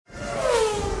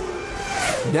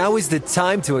Now is the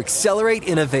time to accelerate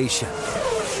innovation.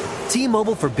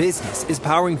 T-Mobile for Business is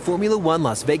powering Formula One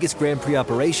Las Vegas Grand Prix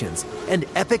operations and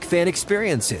epic fan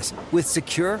experiences with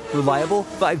secure, reliable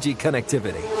 5G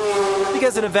connectivity.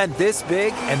 Because an event this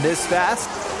big and this fast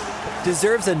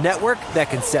deserves a network that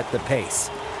can set the pace.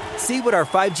 See what our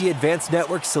 5G advanced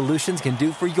network solutions can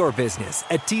do for your business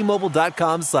at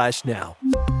T-Mobile.com/now.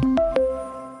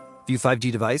 View 5G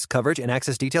device coverage and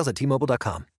access details at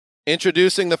T-Mobile.com.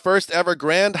 Introducing the first ever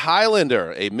Grand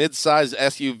Highlander, a mid-sized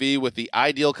SUV with the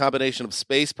ideal combination of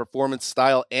space, performance,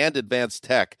 style, and advanced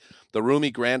tech. The roomy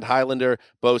Grand Highlander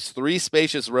boasts 3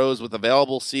 spacious rows with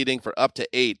available seating for up to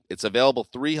 8. Its available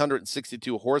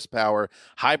 362 horsepower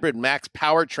hybrid max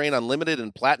powertrain unlimited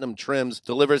and platinum trims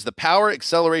delivers the power,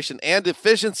 acceleration, and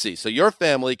efficiency so your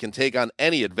family can take on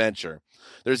any adventure.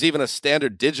 There's even a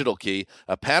standard digital key,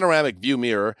 a panoramic view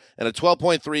mirror, and a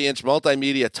 12.3-inch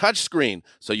multimedia touchscreen,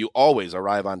 so you always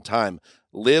arrive on time.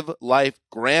 Live life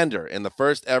grander in the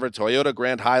first ever Toyota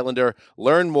Grand Highlander.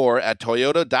 Learn more at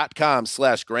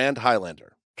toyota.com/Grand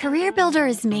Highlander. CareerBuilder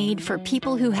is made for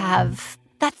people who have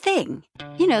that thing.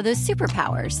 You know, those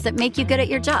superpowers that make you good at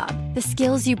your job, the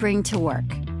skills you bring to work.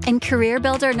 And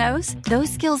CareerBuilder knows those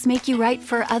skills make you right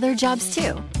for other jobs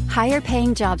too. Higher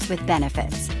paying jobs with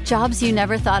benefits, jobs you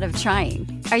never thought of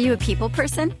trying. Are you a people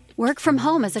person? Work from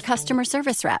home as a customer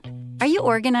service rep. Are you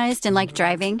organized and like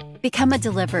driving? Become a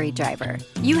delivery driver.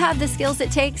 You have the skills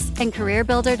it takes, and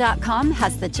CareerBuilder.com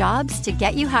has the jobs to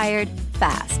get you hired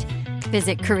fast.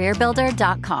 Visit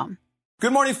CareerBuilder.com.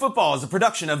 Good Morning Football is a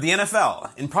production of the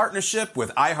NFL in partnership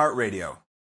with iHeartRadio.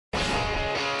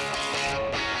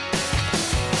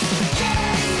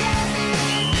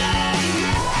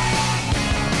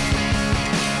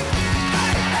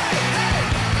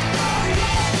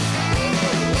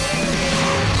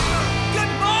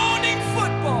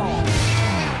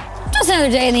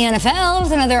 Another day in the NFL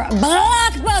with another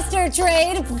blockbuster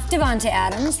trade. Davante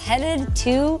Adams headed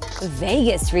to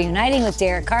Vegas, reuniting with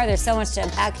Derek Carr. There's so much to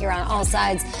unpack here on all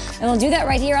sides, and we'll do that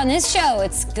right here on this show.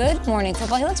 It's Good Morning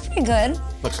Football. He looks pretty good.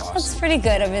 Looks awesome. Looks pretty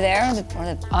good over there. One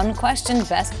of the unquestioned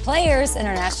best players in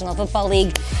our National Football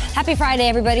League. Happy Friday,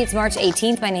 everybody. It's March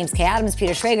 18th. My name's Kay Adams,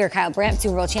 Peter Schrager, Kyle Brandt,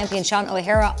 Super Bowl champion Sean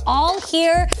O'Hara, all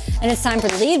here. And it's time for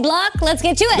the lead block. Let's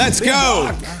get to it. Let's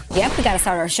go. Yep, we got to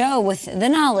start our show with the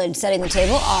knowledge. Setting the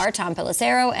table are Tom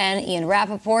Pelissero and Ian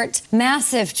Rappaport.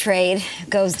 Massive trade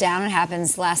goes down. It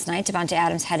happens last night. Davante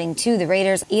Adams heading to the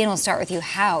Raiders. Ian, we'll start with you.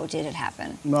 How did it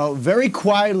happen? Well, very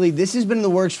quietly, this has been in the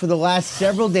works for the last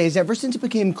several days, ever since it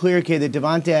became clear, Kay, that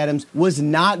Davante Adams was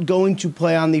not going to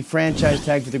play on the franchise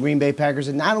tag for the Green Bay Packers.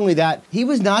 And not only that, he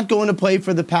was not going to play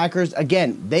for the Packers.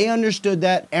 Again, they understood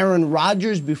that. Aaron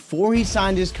Rodgers, before he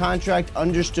signed his contract,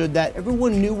 understood that.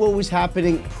 Everyone knew what was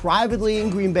happening privately in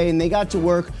Green Bay, and they got to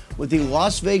work with the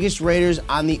Las Vegas Raiders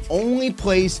on the only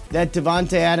place that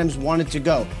Davante Adams wanted to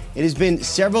go. It has been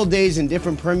several days in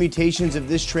different permutations of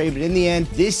this trade, but in the end,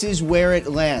 this is where it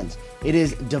lands. It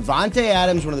is Davante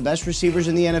Adams, one of the best receivers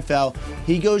in the NFL.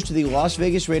 He goes to the Las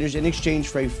Vegas Raiders in exchange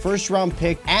for a first-round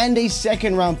pick and a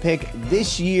second-round pick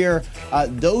this year.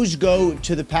 Those go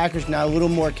to the Packers now. A little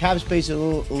more cap space, a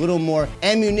little more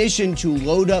ammunition to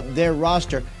load up their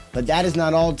roster. But that is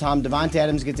not all, Tom. Davante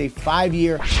Adams gets a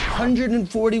 5-year,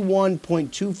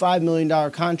 $141.25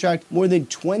 million contract, more than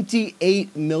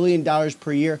 $28 million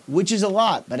per year, which is a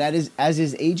lot. But as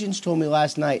his agents told me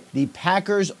last night, the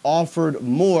Packers offered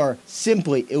more.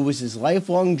 Simply, it was his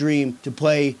lifelong dream to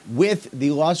play with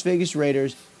the Las Vegas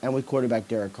Raiders and with quarterback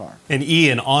Derek Carr. And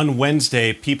Ian, on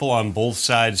Wednesday, people on both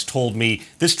sides told me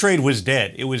this trade was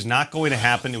dead. It was not going to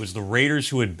happen. It was the Raiders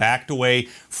who had backed away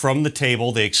from the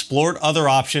table. They explored other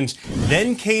options,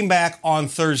 then came back on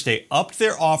Thursday, upped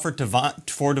their offer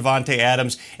for Davante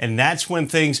Adams, and that's when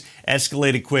things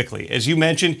escalated quickly. As you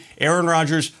mentioned, Aaron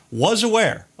Rodgers was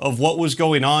aware of what was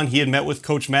going on. He had met with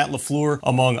Coach Matt LaFleur,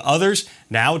 among others.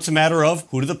 Now it's a matter of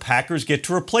who do the Packers get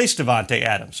to replace Davante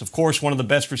Adams. Of course, one of the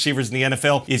best receivers in the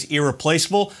NFL is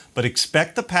irreplaceable, but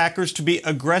expect the Packers to be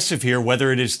aggressive here,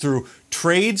 whether it is through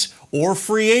trades or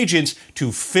free agents,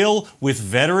 to fill with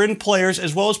veteran players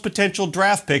as well as potential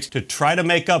draft picks to try to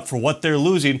make up for what they're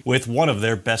losing with one of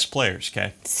their best players,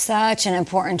 okay? Such an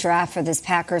important draft for this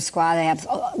Packers squad. They have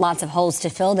lots of holes to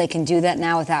fill. They can do that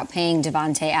now without paying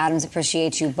Davante Adams.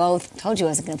 Appreciate you both. Told you I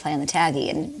wasn't going to play on the taggy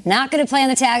and not going to play on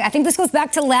the tag. I think this goes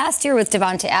back to last year with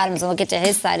Davante Adams, and we'll get to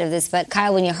his side of this. But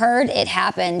Kyle, when you heard it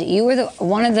happened, you were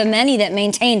one of the many that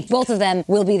maintained both of them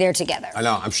will be there together. I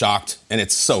know. I'm shocked, and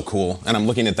it's so cool. and I'm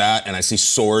looking at that, and I see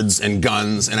swords and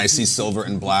guns, and I see silver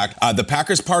and black. The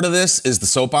Packers part of this is the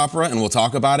soap opera, and we'll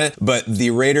talk about it, but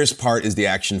the Raiders part is the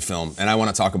action film, and I want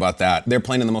to talk about that. They're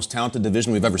playing in the most talented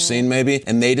division we've ever seen, maybe,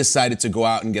 and they decided to go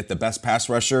out and get the best pass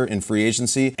rusher in free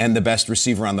agency and the best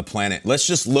receiver on the planet. Let's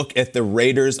just look at the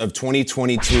Raiders of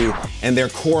 2022 and their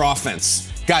core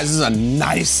offense. Guys, this is a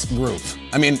nice group.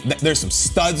 I mean, there's some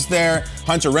studs there.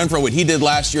 Hunter Renfrow, what he did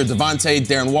last year, Devontae,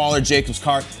 Darren Waller, Jacobs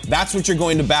Carr. That's what you're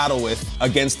going to battle with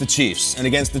against the Chiefs and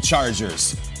against the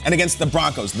Chargers and against the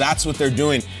Broncos. That's what they're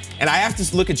doing. And I have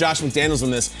to look at Josh McDaniels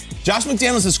in this. Josh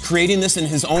McDaniels is creating this in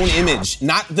his own image,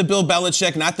 not the Bill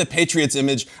Belichick, not the Patriots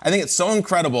image. I think it's so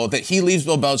incredible that he leaves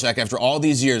Bill Belichick after all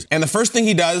these years. And the first thing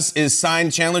he does is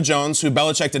sign Chandler Jones, who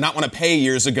Belichick did not want to pay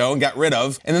years ago and got rid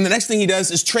of. And then the next thing he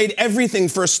does is trade everything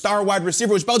for a star wide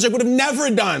receiver, which Belichick would have never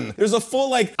done. There's a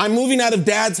full, I'm moving out of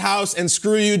Dad's house and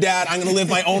screw you, Dad. I'm going to live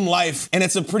my own life. And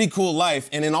it's a pretty cool life.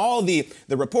 And in all the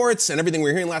reports and everything we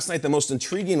were hearing last night, the most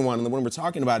intriguing one, and the one we're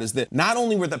talking about, is that not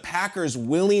only were the Packers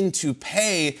willing to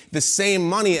pay the same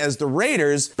money as the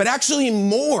Raiders, but actually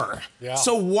more. Yeah.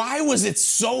 So why was it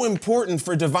so important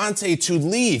for Devontae to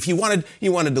leave? He wanted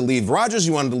to leave Rodgers,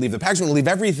 he wanted to leave the Packers, he wanted to leave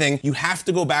everything. You have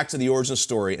to go back to the origin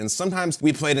story. And sometimes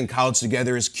we played in college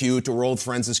together is cute, or we're old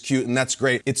friends is cute, and that's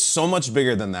great. It's so much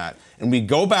bigger than that. And we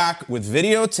go back with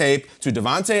videotape to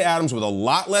Davante Adams with a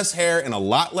lot less hair and a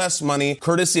lot less money,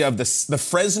 courtesy of the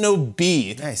Fresno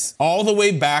Bee. Nice. All the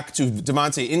way back to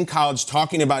Davante in college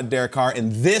talking about Derek Carr,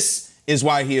 and this is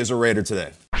why he is a Raider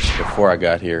today. Before I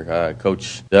got here,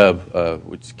 Coach Dub,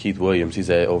 which is Keith Williams, he's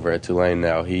over at Tulane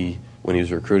now. When he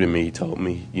was recruiting me, he told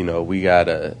me, we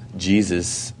got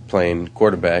Jesus playing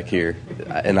quarterback here.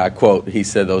 And I quote, he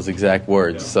said those exact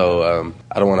words. So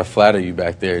I don't want to flatter you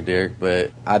back there, Derek,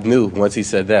 but I knew once he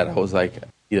said that, I was like,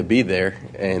 he'll be there.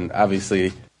 And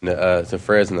obviously to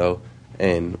Fresno,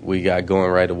 and we got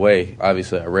going right away.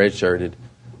 Obviously, I redshirted,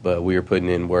 but we were putting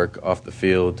in work off the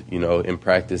field, in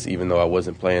practice. Even though I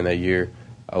wasn't playing that year,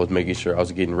 I was making sure I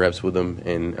was getting reps with him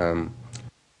and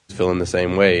feeling the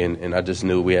same way. And I just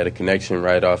knew we had a connection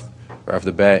right off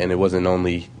the bat, and it wasn't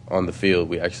only on the field.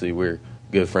 We're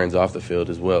good friends off the field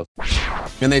as well.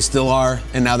 And they still are,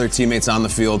 and now they're teammates on the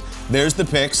field. There's the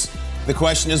picks. The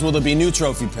question is, will there be new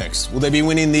trophy picks? Will they be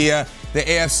winning the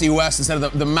AFC West instead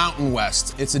of the Mountain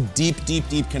West? It's a deep, deep,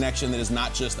 deep connection that is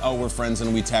not just, we're friends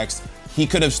and we text. He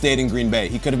could have stayed in Green Bay.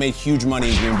 He could have made huge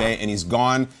money in Green Bay, and he's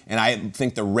gone. And I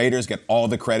think the Raiders get all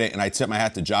the credit, and I tip my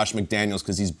hat to Josh McDaniels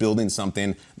because he's building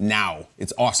something now.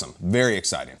 It's awesome. Very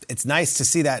exciting. It's nice to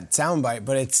see that soundbite,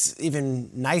 but it's even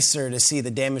nicer to see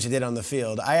the damage they did on the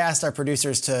field. I asked our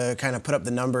producers to kind of put up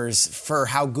the numbers for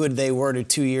how good they were to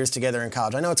 2 years together in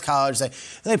college. I know it's college.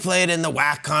 They played in the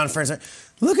WAC conference.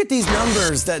 Look at these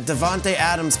numbers that Davante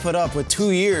Adams put up with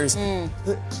 2 years.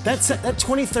 That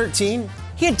 2013,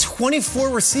 he had 24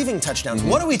 receiving touchdowns.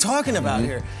 What are we talking about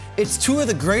here? It's two of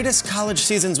the greatest college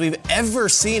seasons we've ever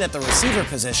seen at the receiver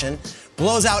position.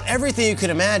 Blows out everything you could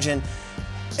imagine.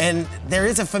 And there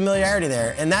is a familiarity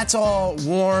there. And that's all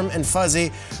warm and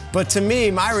fuzzy. But to me,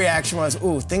 my reaction was,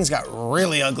 things got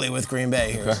really ugly with Green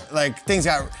Bay here.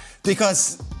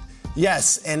 Because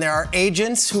yes, and there are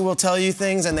agents who will tell you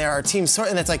things, and there are teams,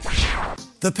 and it's like,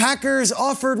 the Packers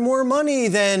offered more money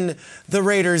than the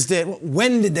Raiders did.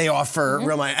 When did they offer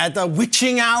real money? At the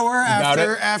witching hour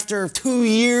after 2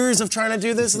 years of trying to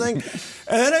do this thing? And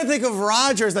then I think of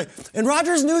Rodgers, and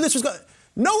Rodgers knew this was going.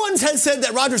 No one has said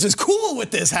that Rodgers is cool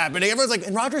with this happening. Everyone's like,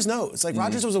 and Rodgers knows.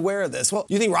 Rodgers was aware of this. Well,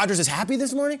 you think Rodgers is happy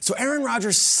this morning? So Aaron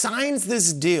Rodgers signs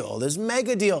this deal, this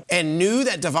mega deal, and knew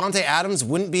that Davante Adams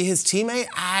wouldn't be his teammate?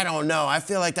 I don't know. I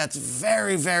feel like that's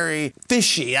very, very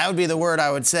fishy. That would be the word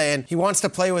I would say. And he wants to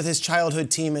play with his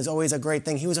childhood team is always a great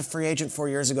thing. He was a free agent 4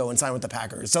 years ago and signed with the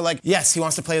Packers. So, yes, he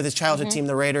wants to play with his childhood team,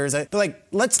 the Raiders. But,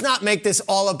 let's not make this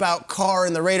all about Carr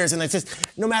and the Raiders. And it's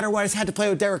just, no matter what, he's had to play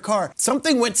with Derek Carr.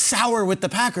 Something went sour with the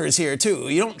Packers here, too.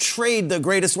 You don't trade the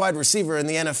greatest wide receiver in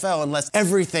the NFL unless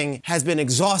everything has been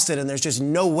exhausted and there's just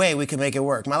no way we can make it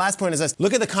work. My last point is this.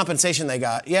 Look at the compensation they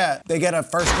got. Yeah, they get a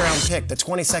first-round pick, the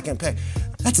 22nd pick.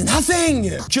 That's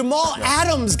nothing. Jamal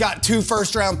Adams got 2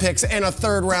 first-round picks and a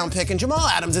third-round pick, and Jamal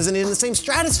Adams isn't in the same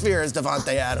stratosphere as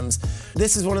Davante Adams.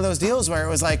 This is one of those deals where it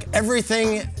was like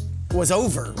everything was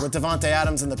over with Davante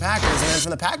Adams and the Packers. And then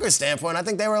from the Packers standpoint, I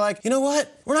think they were like, you know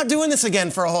what? We're not doing this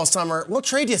again for a whole summer. We'll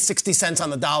trade you 60 cents on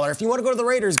the dollar. If you want to go to the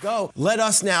Raiders, go. Let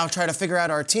us now try to figure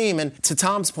out our team. And to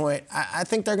Tom's point, I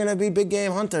think they're going to be big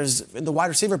game hunters in the wide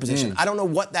receiver position. I don't know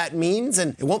what that means,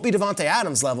 and it won't be Davante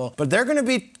Adams level, but they're going to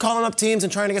be calling up teams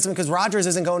and trying to get some, because Rodgers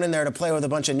isn't going in there to play with a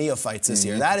bunch of neophytes this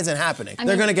year. That isn't happening.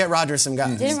 They're going to get Rodgers some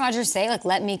guys. Didn't Rodgers say, like,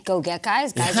 let me go get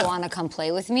guys? Guys will want to come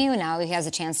play with me, and now he has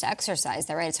a chance to exercise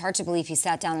that, right? It's hard to believe he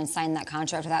sat down and signed that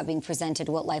contract without being presented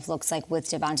what life looks like with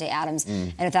Davante Adams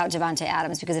and without Davante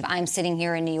Adams, because if I'm sitting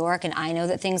here in New York and I know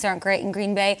that things aren't great in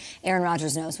Green Bay, Aaron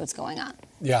Rodgers knows what's going on.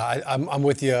 Yeah, I'm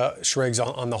with you, Shriggs,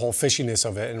 on the whole fishiness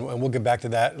of it, and we'll get back to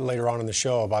that later on in the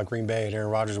show about Green Bay and Aaron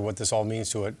Rodgers and what this all means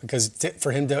to it. Because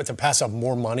for him to pass up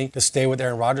more money to stay with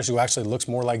Aaron Rodgers, who actually looks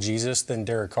more like Jesus than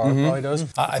Derek Carr probably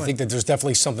does, I think that there's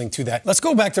definitely something to that. Let's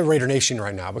go back to Raider Nation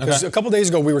right now, because a couple days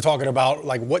ago we were talking about,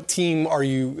 like, what team are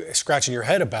you scratching your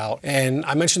head about? And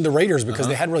I mentioned the Raiders because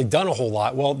they hadn't really done a whole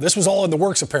lot. Well, this was all in the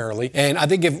works apparently, and I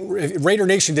think if Raider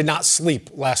Nation did not sleep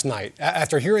last night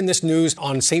after hearing this news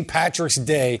on St. Patrick's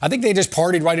Day, I think they just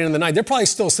partied right into the night. They're probably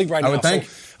still asleep right now. I would think.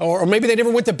 Or maybe they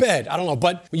never went to bed. I don't know.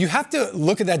 But you have to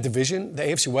look at that division, the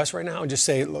AFC West right now, and just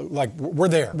say, like, we're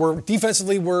there.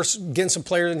 Defensively, we're getting some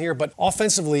players in here. But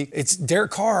offensively, it's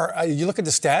Derek Carr. You look at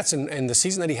the stats and the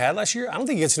season that he had last year, I don't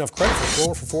think he gets enough credit for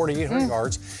throwing for 4,800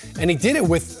 yards. And he did it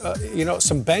with,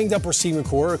 some banged-up receiving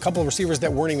core, a couple of receivers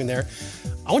that weren't even there.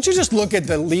 I want you to just look at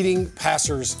the leading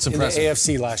passers in the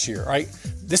AFC last year, right?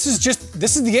 This is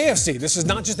the AFC. This is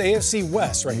not just the AFC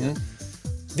West right here.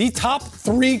 The top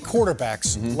 3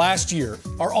 quarterbacks last year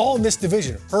are all in this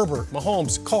division. Herbert,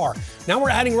 Mahomes, Carr. Now we're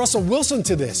adding Russell Wilson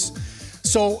to this.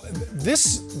 So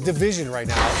this division right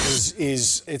now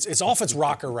it's off its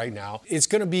rocker right now. It's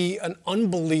going to be an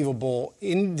unbelievable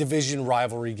in-division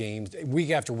rivalry game week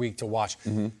after week to watch.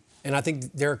 And I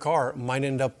think Derek Carr might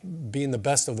end up being the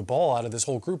best of the ball out of this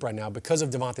whole group right now because of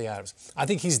Davante Adams. I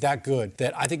think he's that good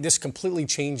that I think this completely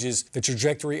changes the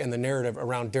trajectory and the narrative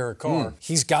around Derek Carr.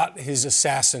 He's got his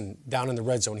assassin down in the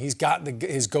red zone. He's got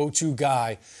his go-to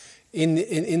guy in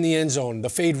the end zone, the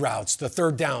fade routes, the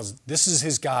third downs. This is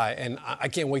his guy, and I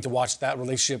can't wait to watch that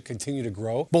relationship continue to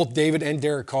grow. Both David and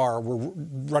Derek Carr were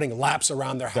running laps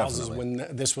around their houses when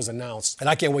this was announced, and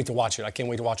I can't wait to watch it. I can't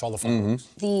wait to watch all the fireworks.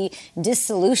 The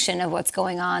dissolution of what's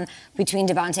going on between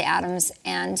Davante Adams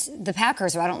and the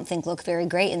Packers, who I don't think look very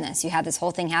great in this. You had this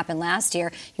whole thing happen last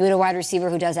year. You had a wide receiver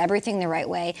who does everything the right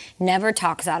way, never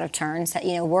talks out of turns,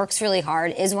 works really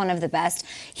hard, is one of the best.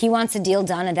 He wants a deal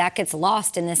done, and that gets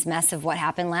lost in this mess of what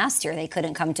happened last year. They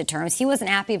couldn't come to terms. He wasn't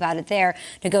happy about it there.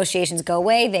 Negotiations go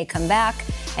away, they come back,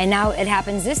 and now it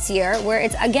happens this year where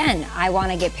it's, again, I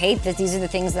want to get paid. These are the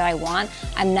things that I want.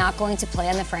 I'm not going to play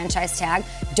on the franchise tag.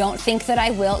 Don't think that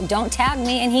I will. Don't tag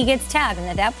me, and he gets tagged. And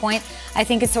at that point, I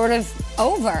think it's sort of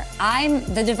over.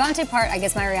 The Davante part, I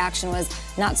guess my reaction was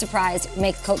not surprised.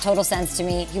 Makes total sense to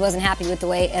me. He wasn't happy with the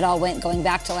way it all went going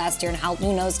back to last year, and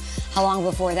who knows how long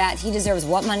before that. He deserves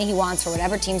what money he wants for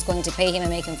whatever team's going to pay him and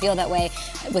make him feel that way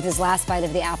with his last bite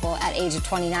of the apple at age of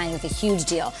 29 with a huge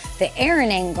deal. The Aaron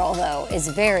angle, though, is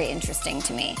very interesting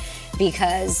to me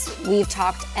because we've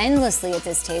talked endlessly at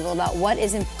this table about what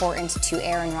is important to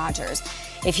Aaron Rodgers.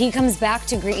 If he comes back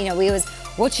to Green,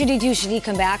 what should he do? Should he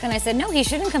come back? And I said, no, he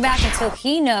shouldn't come back until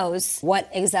he knows what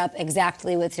is up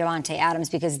exactly with Davante Adams,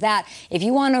 because if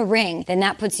you want a ring, then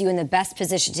that puts you in the best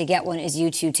position to get one is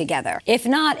you two together. If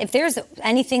not, if there's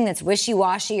anything that's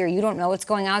wishy-washy or you don't know what's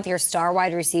going on with your star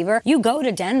wide receiver, you go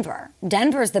to Denver.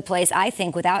 Denver's the place, I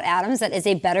think, without Adams, that is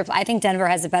I think Denver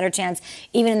has a better chance,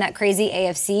 even in that crazy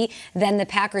AFC, than the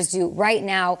Packers do right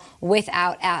now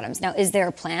without Adams. Now, is there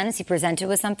a plan? Is he presented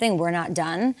with something? We're not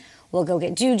done. We'll go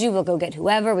get Juju. We'll go get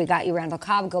whoever. We got you, Randall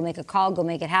Cobb. Go make a call. Go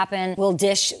make it happen. We'll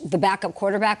dish the backup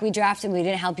quarterback we drafted. We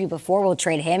didn't help you before. We'll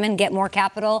trade him and get more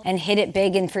capital and hit it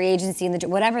big in free agency and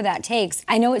whatever that takes.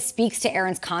 I know it speaks to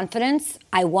Aaron's confidence.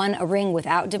 I won a ring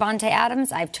without Davante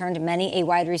Adams. I've turned many a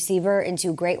wide receiver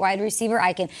into a great wide receiver.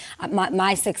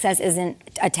 My success isn't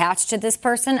attached to this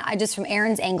person. From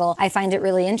Aaron's angle, I find it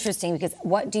really interesting because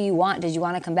what do you want? Did you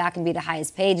want to come back and be the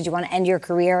highest paid? Did you want to end your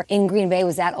career in Green Bay?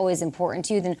 Was that always important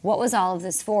to you? Then what was all of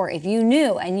this for if you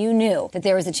knew that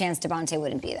there was a chance Davante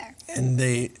wouldn't be there? And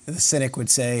the cynic would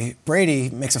say, Brady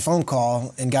makes a phone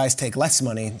call and guys take less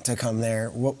money to come there.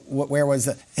 Where was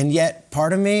that? And yet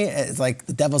part of me is like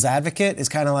the devil's advocate is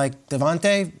kind of like,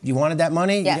 Davante, you wanted that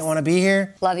money? Yes. You didn't want to be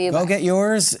here? Love you. Go get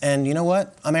yours. And you know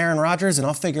what? I'm Aaron Rodgers and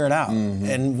I'll figure it out.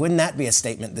 And wouldn't that be a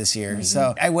statement this year?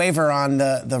 So I waver on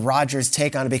the Rodgers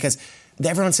take on it because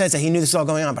everyone says that he knew this was all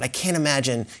going on, but I can't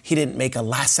imagine he didn't make a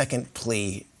last-second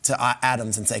plea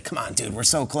Adams and say, come on, dude, we're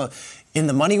so close. And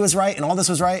the money was right and all this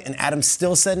was right, and Adams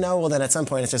still said no, well, then at some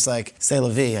point it's just like, c'est la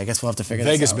vie. I guess we'll have to figure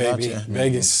this out. Vegas, baby.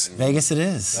 Vegas. Vegas it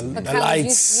is. But The Kyle,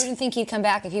 lights. you didn't think he'd come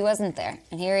back if he wasn't there.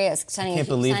 And here he is, signing I can't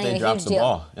believe they dropped the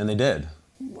ball, and they did.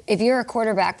 If you're a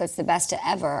quarterback that's the best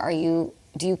ever,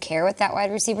 do you care what that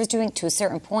wide receiver's doing? To a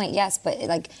certain point, yes, but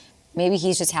maybe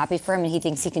he's just happy for him and he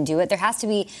thinks he can do it. There has to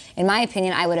be, in my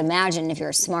opinion, I would imagine if you're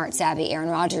a smart, savvy Aaron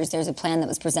Rodgers, there's a plan that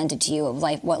was presented to you of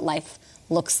what life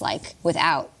looks like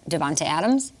without Davante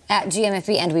Adams at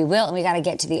GMFB, and we will. And we got to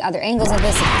get to the other angles of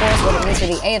this, of course, what it means for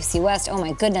the AFC West. Oh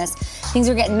my goodness, things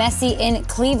are getting messy in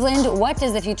Cleveland. What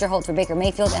does the future hold for Baker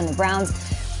Mayfield and the Browns?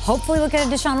 Hopefully we'll get a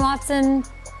Deshaun Watson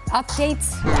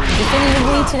updates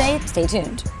definitively today. Stay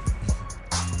tuned.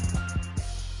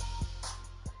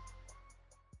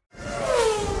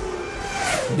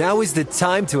 Now is the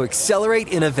time to accelerate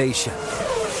innovation.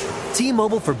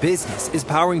 T-Mobile for Business is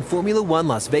powering Formula One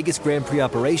Las Vegas Grand Prix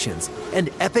operations and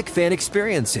epic fan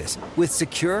experiences with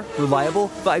secure, reliable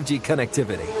 5G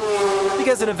connectivity.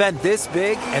 Because an event this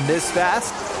big and this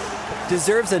fast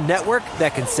deserves a network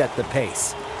that can set the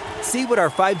pace. See what our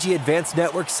 5G advanced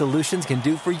network solutions can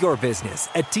do for your business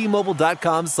at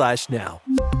T-Mobile.com/now.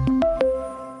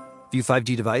 View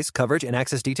 5G device coverage and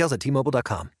access details at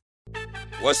T-Mobile.com.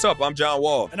 What's up? I'm John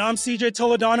Wall. And I'm CJ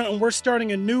Toledano, and we're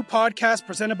starting a new podcast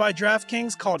presented by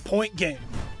DraftKings called Point Game.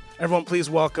 Everyone, please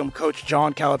welcome Coach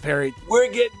John Calipari.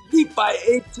 We're getting beat by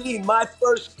 18. My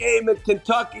first game in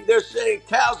Kentucky, they're saying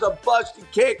Cal's a bust. He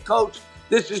can't coach.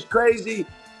 This is crazy.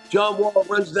 John Wall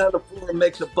runs down the floor and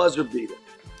makes a buzzer beater.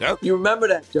 Yep. You remember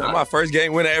that, John? That's my first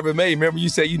game winner I ever made. Remember you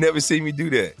said you never seen me do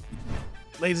that.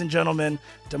 Ladies and gentlemen,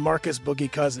 DeMarcus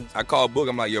Boogie Cousins. I called Boog.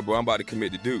 I'm like, yo, bro, I'm about to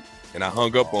commit to Duke. And I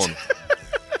hung up on him.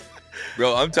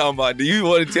 Bro, I'm talking about, do you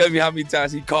want to tell me how many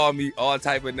times he called me all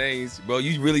type of names? Bro,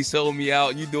 you really sold me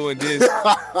out. You doing this.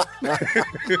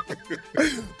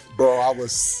 Bro, I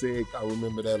was sick. I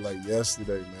remember that like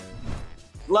yesterday, man.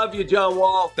 Love you, John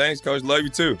Wall. Thanks, Coach. Love you,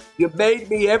 too. You made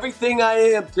me everything I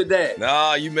am today.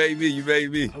 Nah, you made me. You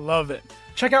made me. I love it.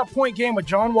 Check out Point Game with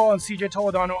John Wall and CJ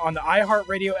Toledano on the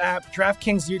iHeartRadio app,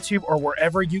 DraftKings YouTube, or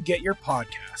wherever you get your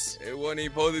podcasts. It wasn't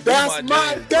even supposed to be That's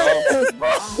my dance,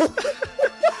 bro.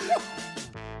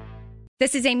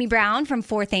 This is Amy Brown from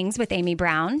 4 Things with Amy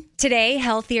Brown. Today,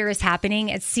 healthier is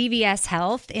happening at CVS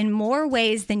Health in more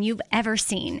ways than you've ever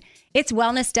seen. It's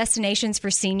wellness destinations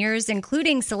for seniors,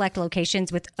 including select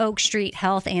locations with Oak Street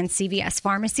Health and CVS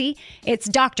Pharmacy. It's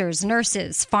doctors,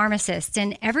 nurses, pharmacists,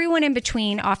 and everyone in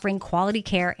between offering quality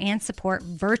care and support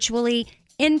virtually,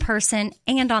 in person,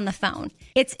 and on the phone.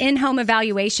 It's in-home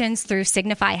evaluations through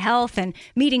Signify Health and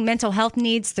meeting mental health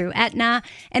needs through Aetna.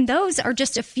 And those are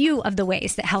just a few of the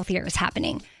ways that healthier is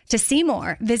happening. To see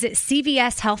more, visit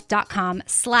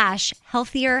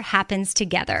cvshealth.com/healthier happens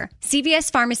together.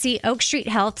 CVS Pharmacy, Oak Street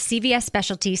Health, CVS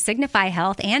Specialty, Signify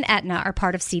Health, and Aetna are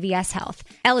part of CVS Health.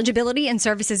 Eligibility and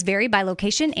services vary by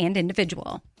location and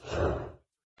individual.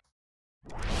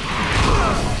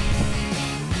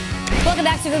 Welcome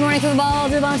back to Good Morning Football.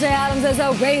 Davante Adams is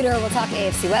a Raider. We'll talk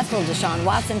AFC West. We'll Deshaun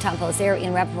Watson, Tom Pelissero,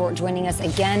 Ian Rappaport joining us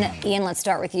again. Ian, let's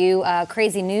start with you.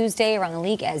 Crazy news day around the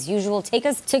league as usual. Take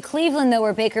us to Cleveland, though,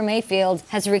 where Baker Mayfield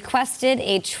has requested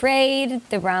a trade.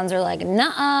 The Browns are like,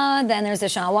 nuh-uh. Then there's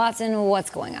Deshaun Watson. What's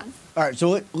going on? All right,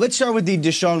 so let's start with the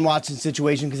Deshaun Watson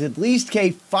situation, because at least,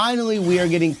 Kay, finally we are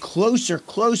getting closer,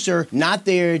 not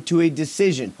there to a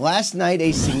decision. Last night,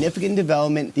 a significant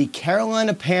development. The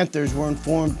Carolina Panthers were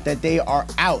informed that they are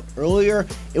out. Earlier,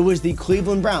 it was the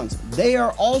Cleveland Browns. They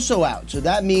are also out. So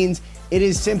that means it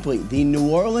is simply the New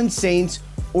Orleans Saints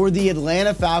or the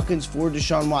Atlanta Falcons for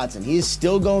Deshaun Watson. He is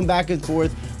still going back and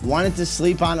forth, wanted to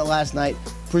sleep on it last night.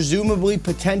 Presumably,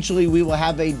 potentially, we will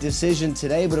have a decision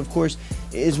today, but of course,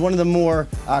 it is one of the more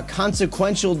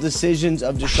consequential decisions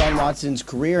of Deshaun Watson's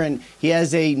career, and he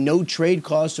has a no-trade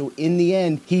clause, so in the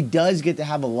end, he does get to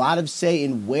have a lot of say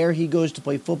in where he goes to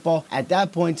play football. At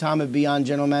that point, Tom, it'd be on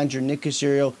general manager Nick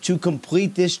Caserio to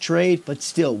complete this trade, but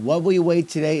still, what we await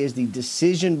today is the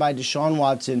decision by Deshaun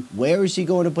Watson. Where is he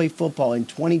going to play football in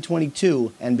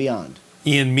 2022 and beyond?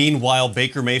 Ian, meanwhile,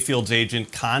 Baker Mayfield's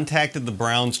agent contacted the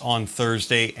Browns on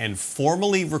Thursday and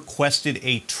formally requested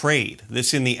a trade.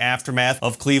 This in the aftermath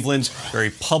of Cleveland's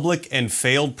very public and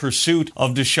failed pursuit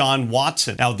of Deshaun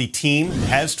Watson. Now, the team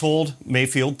has told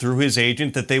Mayfield through his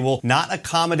agent that they will not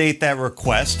accommodate that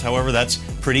request. However, that's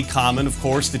pretty common. Of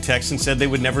course, the Texans said they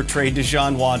would never trade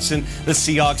Deshaun Watson. The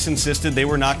Seahawks insisted they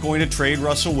were not going to trade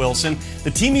Russell Wilson.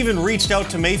 The team even reached out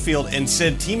to Mayfield and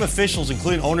said team officials,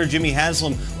 including owner Jimmy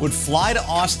Haslam, would fly to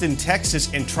Austin, Texas,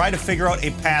 and try to figure out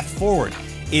a path forward.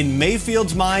 In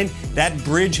Mayfield's mind, that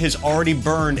bridge has already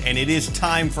burned, and it is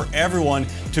time for everyone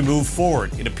to move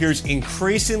forward. It appears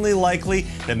increasingly likely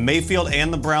that Mayfield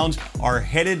and the Browns are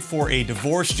headed for a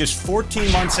divorce just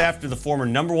 14 months after the former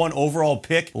 #1 overall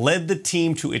pick led the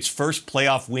team to its first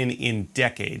playoff win in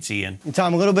decades, Ian. And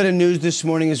Tom, a little bit of news this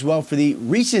morning as well for the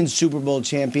recent Super Bowl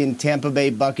champion Tampa Bay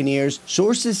Buccaneers.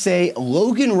 Sources say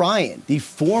Logan Ryan, the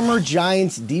former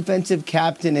Giants defensive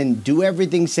captain and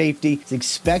do-everything safety, is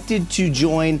expected to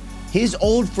join his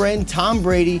old friend Tom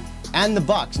Brady and the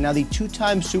Bucs. Now, the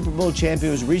two-time Super Bowl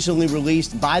champion was recently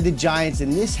released by the Giants,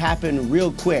 and this happened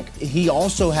real quick. He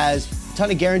also has a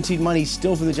ton of guaranteed money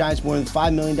still from the Giants, more than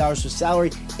 $5 million for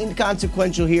salary.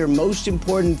 Inconsequential here. Most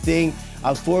important thing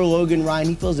for Logan Ryan,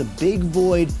 he fills a big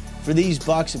void for these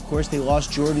Bucs. Of course, they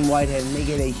lost Jordan Whitehead, and they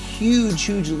get a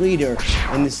huge leader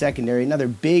in the secondary. Another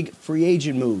big free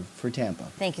agent move for Tampa.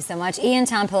 Thank you so much. Ian,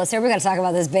 Tom Pellicer, we got to talk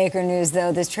about this Baker news,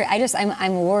 though. This trade,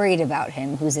 I'm worried about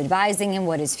him, who's advising him,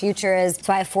 what his future is.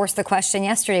 So I forced the question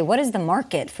yesterday, what is the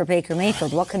market for Baker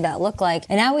Mayfield? What could that look like?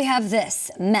 And now we have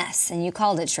this mess, and you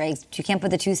called it, Trey. You can't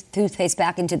put the toothpaste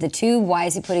back into the tube. Why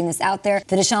is he putting this out there?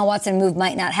 The Deshaun Watson move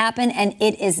might not happen, and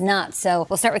it is not. So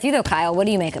we'll start with you, though, Kyle. What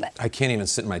do you make of it? I can't even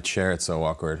sit in my chair. It's so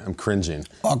awkward. I'm cringing.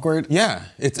 Awkward? Yeah,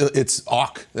 it's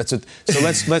awk. That's it. So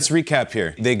let's recap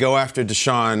here. They go after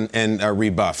Deshaun and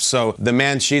rebuff. So the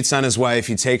man cheats on his wife.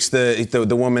 He takes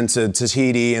the woman to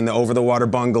Tahiti and the over-the-water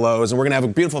bungalows, and we're gonna have a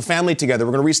beautiful family together.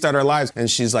 We're gonna restart our lives. And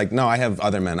she's like, no, I have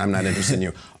other men. I'm not interested in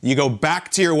you. You go back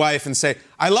to your wife and say,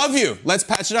 I love you. Let's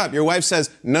patch it up. Your wife says,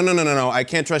 no. I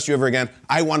can't trust you ever again.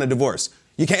 I want a divorce.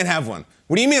 You can't have one.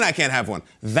 What do you mean I can't have one?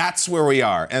 That's where we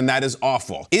are, and that is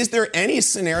awful. Is there any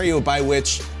scenario by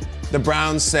which the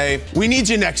Browns say, we need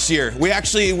you next year?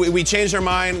 We changed our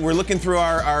mind. We're looking through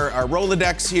our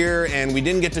Rolodex here, and we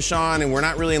didn't get Deshaun, and we're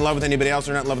not really in love with anybody else.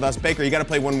 They're not in love with us. Baker, you got to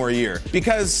play one more year.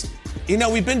 Because,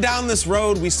 we've been down this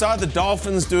road. We saw the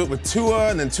Dolphins do it with Tua,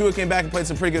 and then Tua came back and played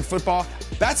some pretty good football.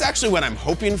 That's actually what I'm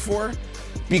hoping for.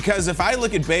 Because if I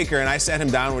look at Baker and I sat him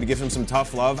down and would give him some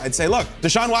tough love, I'd say, look,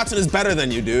 Deshaun Watson is better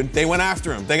than you, dude. They went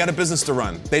after him. They got a business to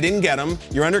run. They didn't get him.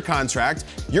 You're under contract.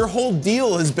 Your whole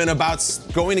deal has been about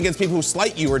going against people who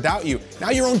slight you or doubt you. Now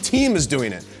your own team is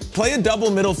doing it. Play a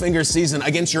double middle finger season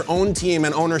against your own team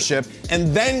and ownership,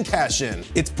 and then cash in.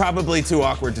 It's probably too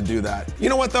awkward to do that. You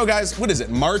know what, though, guys? What is it,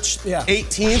 March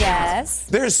 18th? Yes.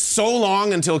 There's so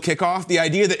long until kickoff. The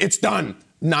idea that it's done.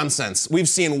 Nonsense. We've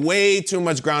seen way too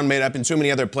much ground made up in too many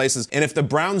other places. And if the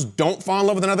Browns don't fall in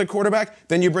love with another quarterback,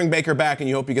 then you bring Baker back and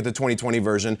you hope you get the 2020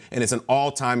 version, and it's an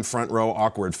all-time front row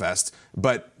awkward fest.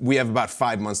 But we have about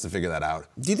 5 months to figure that out.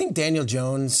 Do you think Daniel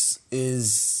Jones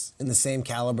is in the same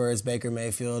caliber as Baker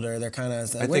Mayfield, or they're kind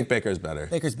of... I think Baker's better.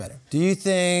 Baker's better. Do you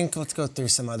think... Let's go through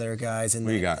some other guys in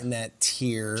that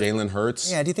tier. Jalen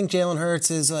Hurts? Yeah, do you think Jalen Hurts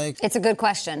is like... It's a good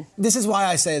question. This is why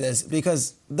I say this,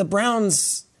 because the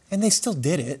Browns... And they still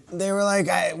did it. They were like,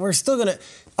 we're still gonna.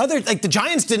 The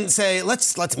Giants didn't say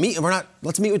let's meet.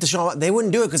 Let's meet with Deshaun. They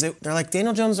wouldn't do it because they're like,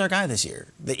 Daniel Jones is our guy this year.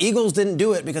 The Eagles didn't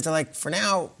do it because they're like, for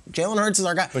now, Jalen Hurts is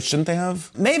our guy. But shouldn't they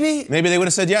have? Maybe they would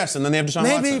have said yes, and then they have Deshaun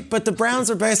Watson. But the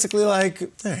Browns are basically like,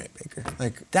 all right,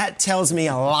 Baker. That tells me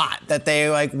a lot that they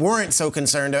weren't so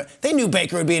concerned. They knew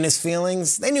Baker would be in his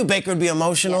feelings. They knew Baker would be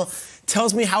emotional. Yes.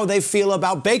 Tells me how they feel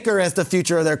about Baker as the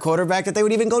future of their quarterback, that they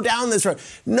would even go down this road.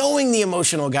 Knowing the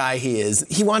emotional guy he is,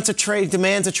 he wants a trade,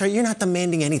 demands a trade. You're not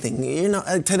demanding anything. You're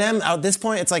not, to them, at this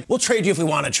point, it's like, we'll trade you if we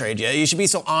want to trade you. You should be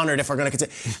so honored if we're going to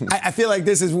consider. I feel like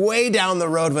this is way down the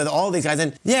road with all these guys.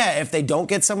 And yeah, if they don't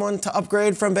get someone to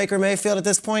upgrade from Baker Mayfield at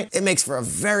this point, it makes for a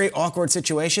very awkward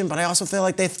situation. But I also feel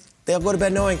like they'll go to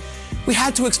bed knowing we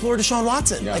had to explore Deshaun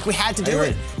Watson. Yeah. We had to do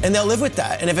it. And they'll live with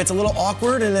that. And if it's a little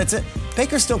awkward and that's it,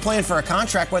 Baker's still playing for a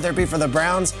contract, whether it be for the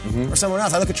Browns or someone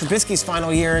else. I look at Trubisky's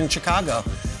final year in Chicago.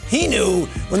 He knew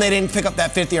when they didn't pick up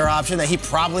that fifth-year option that he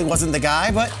probably wasn't the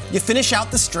guy, but you finish out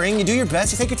the string, you do your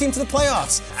best, you take your team to the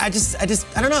playoffs.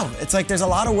 I don't know. It's like there's a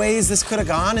lot of ways this could have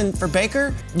gone, and for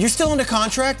Baker, you're still under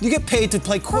contract. You get paid to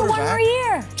play quarterback. For one more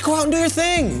year. Go out and do your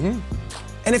thing.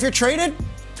 And if you're traded,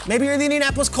 maybe you're the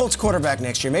Indianapolis Colts quarterback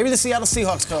next year. Maybe the Seattle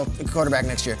Seahawks quarterback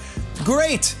next year.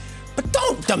 Great. But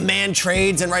don't demand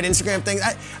trades and write Instagram things.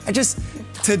 I just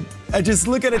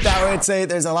look at it that way and say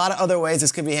there's a lot of other ways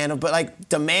this could be handled. But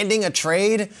demanding a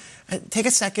trade, take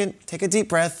a second, take a deep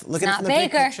breath, look at it from the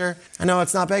big picture. I know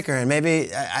it's not Baker, and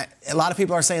maybe a lot of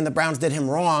people are saying the Browns did him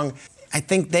wrong. I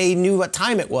think they knew what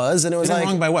time it was, and it was like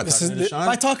wrong by what?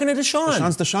 By talking to Deshaun.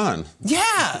 Deshaun's Deshaun.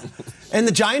 Yeah, and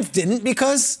the Giants didn't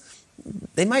because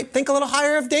they might think a little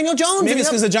higher of Daniel Jones. Maybe it's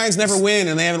because the Giants never win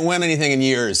and they haven't won anything in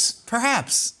years.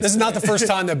 Perhaps. This is not the first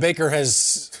time that Baker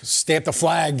has stamped a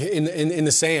flag in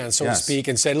the sand, so to speak,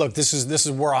 and said, look, this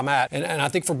is where I'm at. And I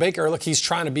think for Baker, look, he's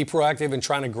trying to be proactive and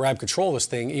trying to grab control of this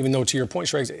thing, even though, to your point,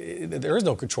 Shrek, there is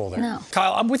no control there. No.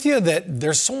 Kyle, I'm with you that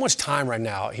there's so much time right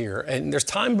now here, and there's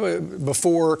time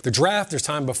before the draft, there's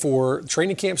time before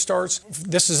training camp starts.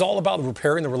 This is all about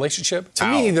repairing the relationship. To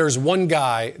me, there's one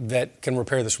guy that can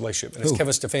repair this relationship, and it's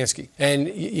Kevin Stefanski. And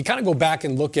you kind of go back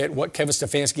and look at what Kevin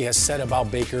Stefanski has said about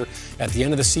Baker at the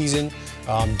end of the season.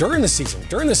 During the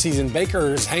season,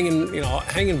 Baker is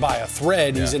hanging by a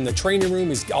thread. He's in the training room.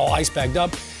 He's all ice bagged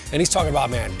up. And he's talking about,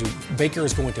 man, dude, Baker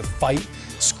is going to fight,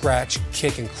 scratch,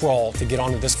 kick, and crawl to get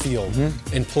onto this field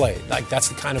and play. Like, that's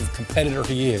the kind of competitor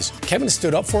he is. Kevin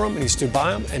stood up for him, and he stood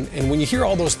by him. And when you hear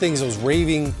all those things, those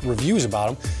raving reviews about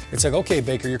him, it's like, okay,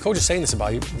 Baker, your coach is saying this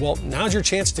about you. Well, now's your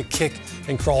chance to kick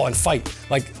and crawl and fight.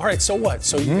 Like, all right, so what?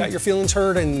 So you got your feelings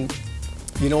hurt, and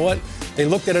you know what? They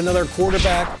looked at another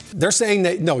quarterback. They're saying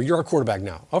that, no, you're a quarterback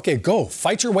now. Okay, go.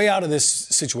 Fight your way out of this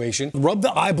situation. Rub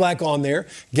the eye black on there.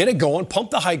 Get it going. Pump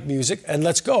the hype music, and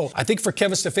let's go. I think for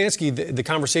Kevin Stefanski, the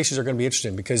conversations are going to be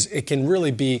interesting because it can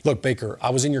really be, look, Baker,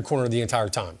 I was in your corner the entire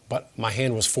time, but my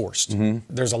hand was forced.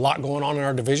 There's a lot going on in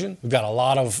our division. We've got a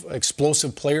lot of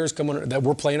explosive players coming that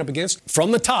we're playing up against.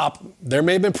 From the top, there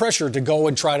may have been pressure to go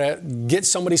and try to get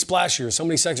somebody splashier,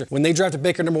 somebody sexier. When they drafted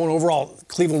Baker number 1 overall,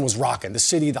 Cleveland was rocking. The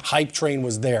city, the hype train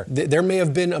was there. There may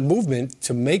have been a movement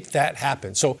to make that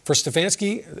happen. So for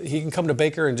Stefanski, he can come to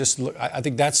Baker and just look. I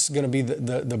think that's going to be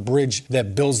the bridge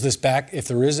that builds this back if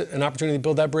there is an opportunity to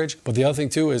build that bridge. But the other thing,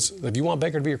 too, is if you want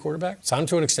Baker to be your quarterback, sign him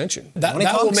to an extension. That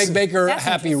will make Baker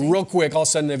happy real quick. All of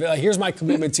a sudden, here's my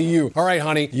commitment to you. All right,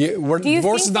 honey,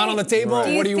 divorce is not on the table.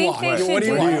 What do you want? What do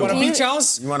you want? You want a beach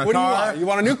house? You want a car? You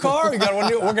want a new car? We're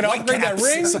going to upgrade that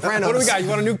ring? What do we got? You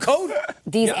want a new coat?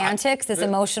 These antics, this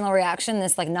emotional reaction,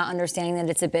 this like not understanding that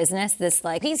it's a business, this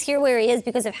like he's here where he is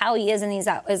because of how he is and he's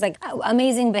like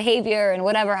amazing behavior and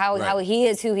whatever, how he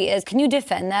is who he is. Can you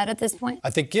defend that at this point? I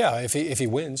think, yeah, if he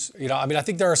wins. I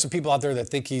think there are some people out there that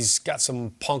think he's got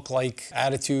some punk-like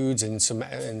attitudes and some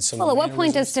Well, at what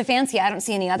point does Stefanski, I don't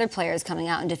see any other players coming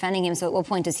out and defending him, so at what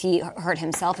point does he hurt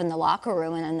himself in the locker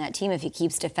room and on that team if he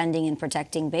keeps defending and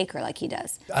protecting Baker like he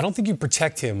does? I don't think you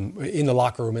protect him in the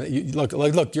locker room. Look,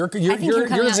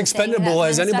 you're as expendable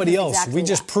as anybody else. Exactly, we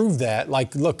just proved that.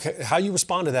 Like, look, how you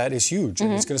respond to that is huge,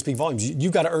 and it's going to speak volumes.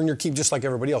 You've got to earn your keep just like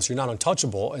everybody else. You're not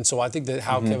untouchable, and so I think that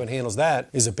how Kevin handles that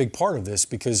is a big part of this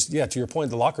because, yeah, to your point,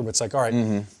 the locker room, it's like, all right,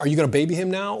 are you going to baby him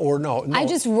now or no? I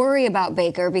just worry about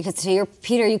Baker because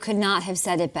Peter, you could not have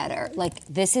said it better. Like,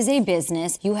 this is a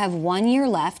business. You have 1 year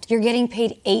left. You're getting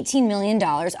paid $18 million.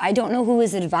 I don't know who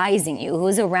is advising you, who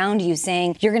is around you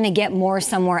saying you're going to get more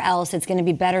somewhere else. It's going to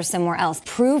be better somewhere else.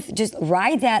 Just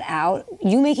ride that out.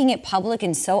 You making it public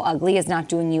and so ugly is not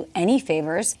doing you any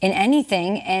favors in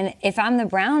anything. And if I'm the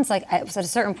Browns, like at a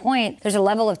certain point, there's a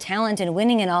level of talent and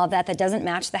winning and all of that doesn't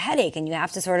match the headache. And you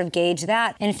have to sort of gauge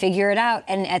that and figure it out.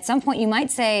 And at some point you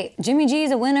might say, Jimmy G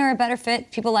is a winner, a better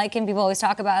fit. People like him. People always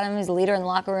talk about him. He's a leader in the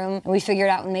locker room. And we figure it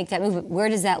out and make that move. But where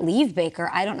does that leave Baker?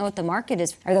 I don't know what the market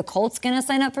is. Are the Colts going to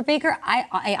sign up for Baker?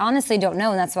 I honestly don't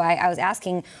know. And that's why I was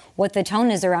asking what the tone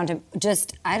is around him.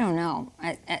 I don't know.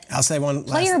 I'll say one last.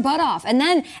 Play your butt off. And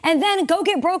then go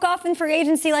get broke off in free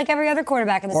agency like every other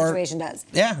quarterback in the situation does.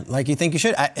 Yeah, like you think you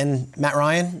should. And Matt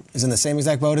Ryan is in the same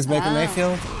exact boat as Baker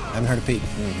Mayfield. I haven't heard of Pete.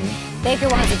 Baker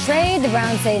wants a trade. The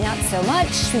Browns say not so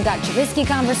much. We've got Trubisky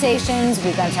conversations.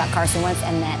 We've got to talk Carson Wentz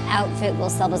and that outfit Will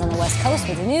Selva's on the West Coast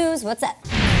with the news. What's up?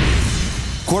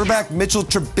 Quarterback Mitchell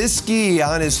Trubisky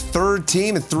on his third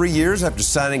team in 3 years after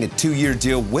signing a 2-year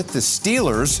deal with the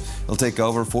Steelers. He'll take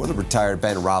over for the retired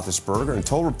Ben Roethlisberger and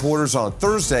told reporters on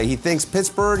Thursday he thinks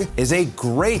Pittsburgh is a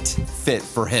great fit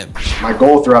for him. My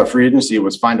goal throughout free agency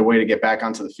was find a way to get back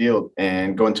onto the field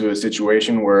and go into a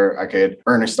situation where I could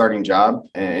earn a starting job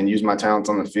and use my talents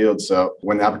on the field. So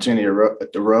when the opportunity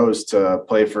arose to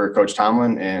play for Coach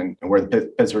Tomlin and wear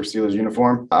the Pittsburgh Steelers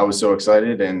uniform, I was so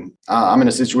excited. And I'm in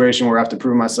a situation where I have to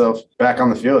prove myself back on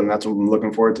the field, and that's what I'm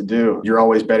looking forward to do. You're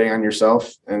always betting on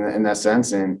yourself in that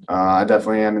sense, and I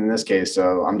definitely am in this case.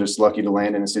 So I'm just lucky to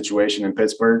land in a situation in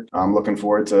Pittsburgh. I'm looking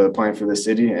forward to playing for this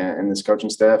city and this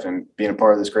coaching staff and being a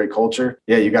part of this great culture.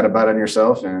 Yeah, you got to bet on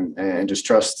yourself and just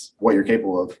trust what you're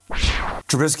capable of.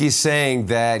 Trubisky saying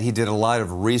that he did a lot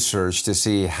of research to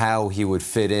see how he would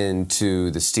fit into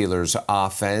the Steelers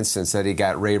offense and said he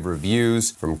got rave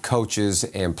reviews from coaches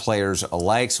and players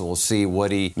alike. So we'll see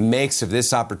what he makes of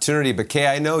this opportunity. But Kay,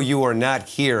 I know you are not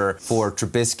here for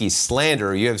Trubisky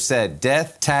slander. You have said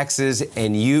death, taxes,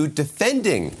 and you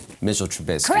defending Mitchell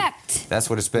Trubisky. Correct. That's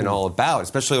what it's been all about,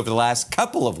 especially over the last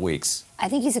couple of weeks. I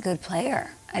think he's a good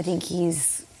player. I think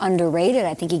he's underrated.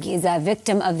 I think he's a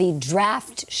victim of the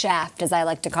draft shaft, as I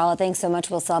like to call it. Thanks so much,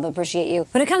 Will Self. Appreciate you.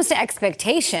 When it comes to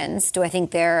expectations, do I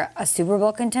think they're a Super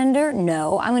Bowl contender?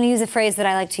 No. I'm going to use a phrase that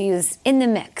I like to use, in the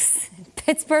mix.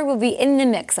 Pittsburgh will be in the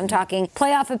mix. I'm talking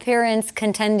playoff appearance,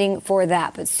 contending for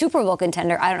that. But Super Bowl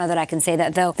contender, I don't know that I can say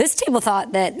that, though. This table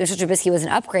thought that Mr. Trubisky was an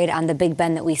upgrade on the Big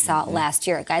Ben that we saw last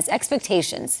year. Guys,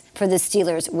 expectations for the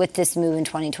Steelers with this move in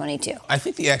 2022. I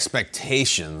think the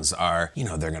expectations are,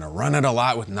 they're going to run it a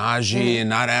lot with Najee and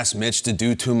not ask Mitch to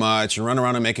do too much and run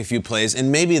around and make a few plays,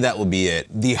 and maybe that will be it.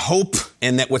 The hope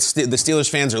and that what the Steelers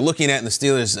fans are looking at in the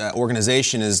Steelers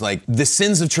organization is like the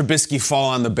sins of Trubisky fall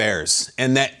on the Bears,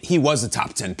 and that he was a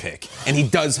top 10 pick, and he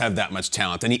does have that much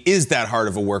talent, and he is that hard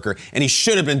of a worker, and he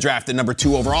should have been drafted number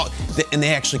 2 overall, and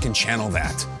they actually can channel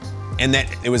that. And that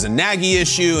it was a Nagy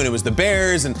issue, and it was the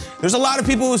Bears, and there's a lot of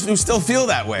people who still feel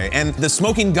that way. And the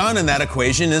smoking gun in that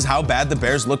equation is how bad the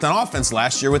Bears looked on offense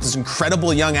last year with this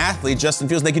incredible young athlete, Justin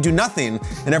Fields. They could do nothing,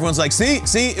 and everyone's like, see,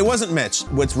 it wasn't Mitch.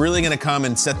 What's really going to come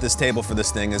and set this table for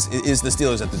this thing is the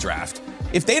Steelers at the draft.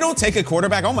 If they don't take a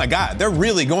quarterback, oh my God, they're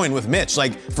really going with Mitch,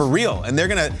 like for real. And they're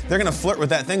gonna flirt with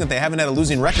that thing that they haven't had a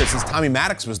losing record since Tommy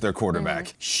Maddox was their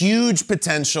quarterback. Huge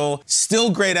potential, still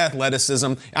great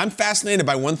athleticism. I'm fascinated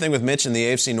by one thing with Mitch in the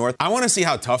AFC North. I want to see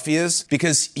how tough he is,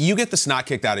 because you get the snot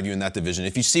kicked out of you in that division.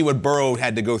 If you see what Burrow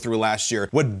had to go through last year,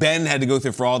 what Ben had to go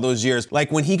through for all those years, like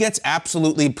when he gets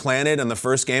absolutely planted on the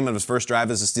first game of his first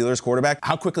drive as a Steelers quarterback,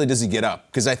 how quickly does he get up?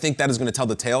 Because I think that is going to tell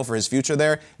the tale for his future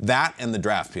there. That and the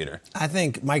draft, Peter. I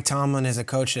think Mike Tomlin is a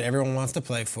coach that everyone wants to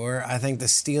play for. I think the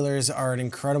Steelers are an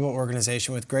incredible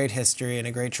organization with great history and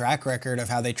a great track record of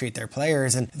how they treat their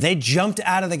players. And they jumped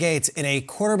out of the gates in a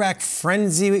quarterback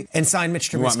frenzy and signed Mitch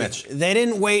Trubisky. You want Mitch? They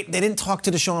didn't wait. They didn't talk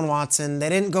to Deshaun Watson. They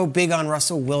didn't go big on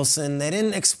Russell Wilson. They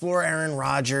didn't explore Aaron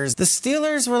Rodgers. The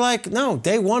Steelers were like, no,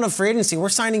 day one of free agency, we're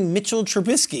signing Mitchell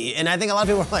Trubisky. And I think a lot of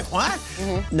people were like, what?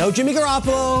 No Jimmy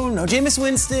Garoppolo, no Jameis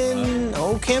Winston,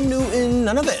 no Cam Newton,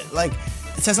 none of it. Like,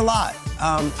 it says a lot.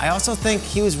 I also think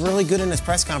he was really good in his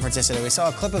press conference yesterday. We saw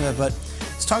a clip of it, but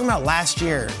he's talking about last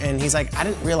year, and he's like, I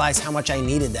didn't realize how much I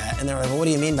needed that. And they were like, well, what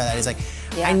do you mean by that? He's like,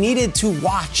 I needed to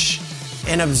watch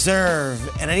and observe,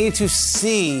 and I needed to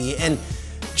see. And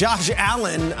Josh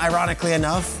Allen, ironically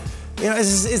enough,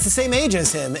 is the same age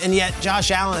as him, and yet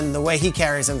Josh Allen, the way he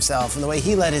carries himself and the way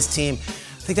he led his team,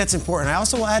 I think that's important. I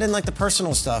also will add in like the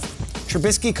personal stuff.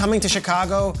 Trubisky coming to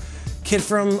Chicago, kid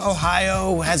from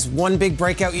Ohio, has one big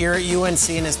breakout year at UNC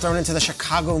and is thrown into the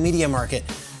Chicago media market.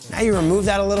 Now you remove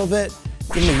that a little bit,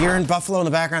 give him a year in Buffalo in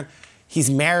the background.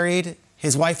 He's married.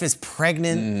 His wife is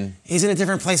pregnant. He's in a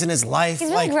different place in his life.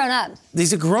 He's really grown up.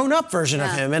 He's a grown-up version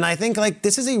of him. And I think,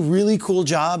 this is a really cool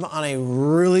job on a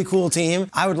really cool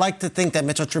team. I would like to think that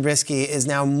Mitchell Trubisky is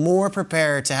now more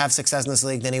prepared to have success in this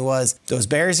league than he was those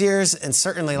Bears years and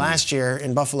certainly last year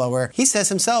in Buffalo, where he says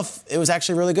himself it was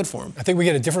actually really good for him. I think we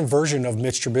get a different version of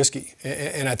Mitch Trubisky,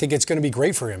 and I think it's going to be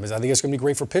great for him. I think it's going to be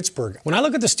great for Pittsburgh. When I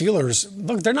look at the Steelers,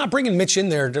 look, they're not bringing Mitch in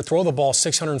there to throw the ball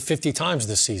 650 times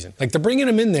this season. Like, they're bringing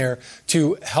him in there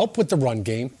to help with the run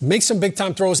game, make some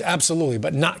big-time throws, absolutely,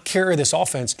 but not carry this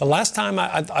offense. The last time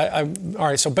all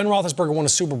right, so Ben Roethlisberger won a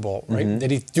Super Bowl, right? Did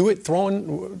he do it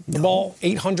throwing the ball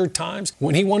 800 times?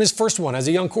 When he won his first one as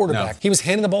a young quarterback, he was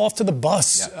handing the ball off to the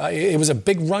bus. It was a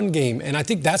big run game, and I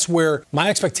think that's where my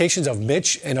expectations of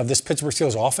Mitch and of this Pittsburgh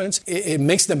Steelers offense, it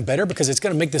makes them better because it's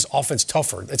going to make this offense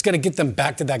tougher. It's going to get them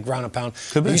back to that ground and pound.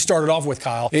 You started off with,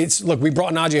 Kyle. Look, we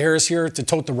brought Najee Harris here to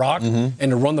tote the rock and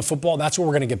to run the football. That's what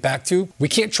we're going to get back to. We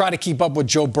can't try to keep up with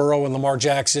Joe Burrow and Lamar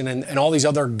Jackson and all these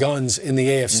other guns in the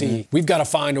AFC. We've got to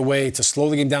find a way to slow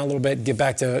the game down a little bit, get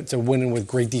back to winning with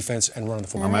great defense and running the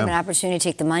football. And they have an opportunity to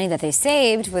take the money that they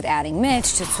saved with adding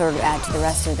Mitch to sort of add to the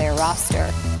rest of their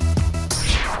roster.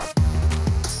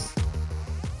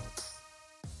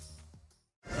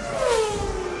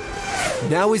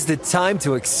 Now is the time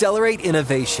to accelerate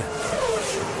innovation.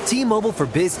 T-Mobile for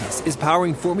Business is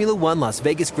powering Formula One Las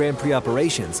Vegas Grand Prix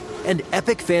operations and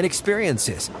epic fan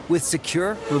experiences with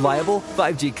secure, reliable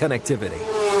 5G connectivity.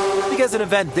 Because an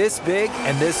event this big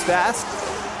and this fast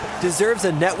deserves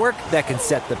a network that can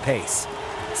set the pace.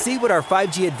 See what our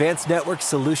 5G advanced network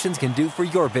solutions can do for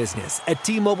your business at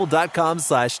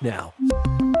T-Mobile.com/now.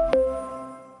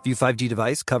 View 5G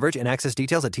device coverage and access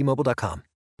details at T-Mobile.com.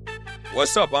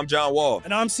 What's up? I'm John Wall.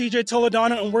 And I'm CJ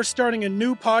Toledano, and we're starting a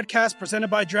new podcast presented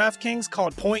by DraftKings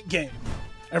called Point Game.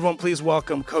 Everyone, please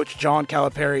welcome Coach John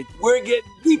Calipari. We're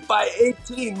getting beat by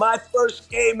 18. My first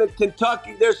game in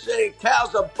Kentucky, they're saying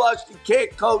Cal's a bust. He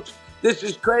can't coach. This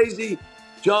is crazy.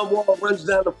 John Wall runs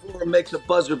down the floor and makes a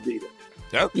buzzer beater.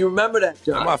 Yep. You remember that,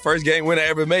 John? That's my first game winner I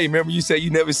ever made. Remember you said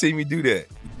you never see me do that.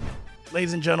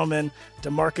 Ladies and gentlemen,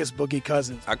 DeMarcus Boogie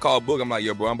Cousins. I called Book. I'm like,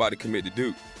 yo, bro, I'm about to commit to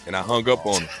Duke. And I hung up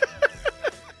on him.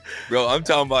 Bro, I'm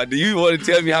talking about, do you want to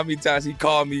tell me how many times he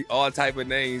called me all type of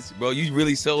names? Bro, you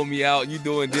really sold me out. You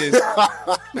doing this.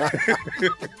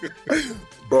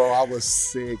 Bro, I was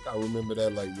sick. I remember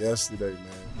that like yesterday,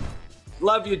 man.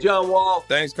 Love you, John Wall.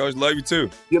 Thanks, Coach. Love you, too.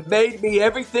 You made me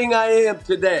everything I am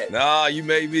today. Nah, you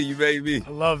made me. You made me. I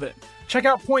love it. Check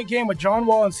out Point Game with John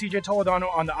Wall and CJ Toledano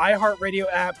on the iHeartRadio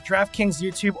app, DraftKings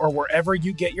YouTube, or wherever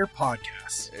you get your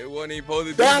podcasts. It wasn't even supposed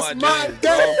to be That's my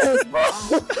game, bro.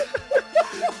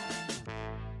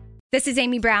 This is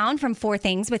Amy Brown from 4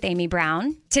 Things with Amy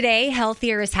Brown. Today,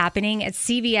 healthier is happening at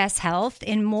CVS Health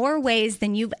in more ways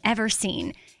than you've ever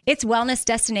seen. It's wellness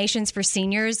destinations for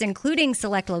seniors, including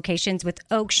select locations with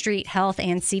Oak Street Health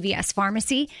and CVS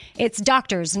Pharmacy. It's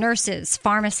doctors, nurses,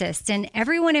 pharmacists, and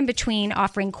everyone in between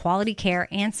offering quality care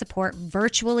and support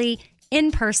virtually,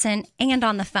 in person, and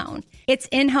on the phone. It's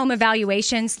in-home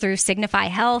evaluations through Signify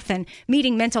Health and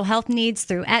meeting mental health needs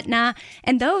through Aetna.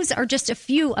 And those are just a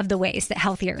few of the ways that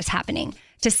healthier is happening.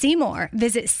 To see more,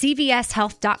 visit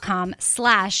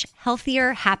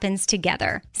cvshealth.com/healthier happens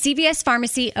together. CVS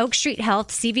Pharmacy, Oak Street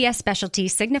Health, CVS Specialty,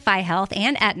 Signify Health,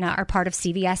 and Aetna are part of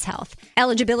CVS Health.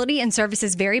 Eligibility and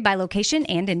services vary by location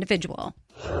and individual.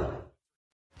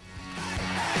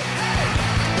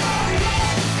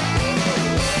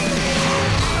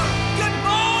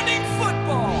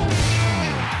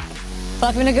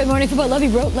 Welcome to Good Morning Football. Love you,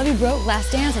 bro. Love you, bro.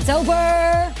 Last dance. It's over.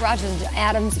 Rodgers and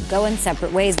Adams going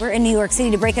separate ways. We're in New York City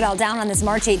to break it all down on this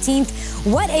March 18th.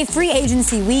 What a free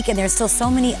agency week, and there's still so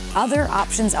many other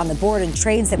options on the board and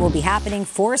trades that will be happening.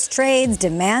 Forced trades,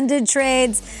 demanded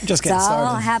trades. Just getting started. It's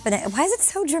all happening. Why is it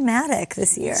so dramatic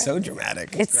this year? So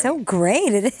dramatic. It's so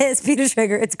great. It is. Peter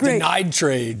Schrager, it's great. Denied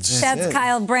trades. That's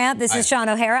Kyle Brandt. This is Sean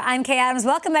O'Hara. I'm Kay Adams.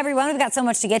 Welcome, everyone. We've got so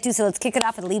much to get to, so let's kick it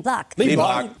off with Lee Block. Lee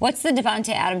Block. What's the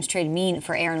Davante Adams trade mean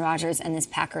for Aaron Rodgers and this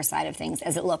Packers side of things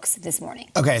as it looks this morning?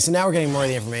 Okay, so now we're getting more of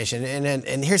the information,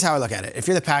 and here's how I look at it. If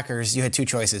you're the Packers, you had two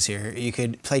choices here. You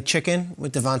could play chicken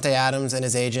with Davante Adams and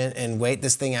his agent and wait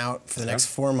this thing out for the next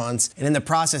 4 months, and in the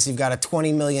process, you've got a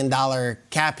 $20 million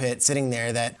cap hit sitting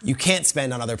there that you can't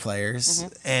spend on other players,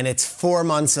 and it's 4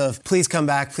 months of please come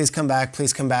back, please come back,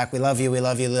 please come back, we love you, we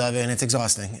love you, we love you, and it's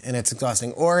exhausting.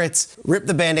 Or it's rip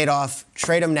the Band-Aid off,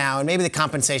 trade him now, and maybe the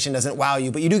compensation doesn't wow you,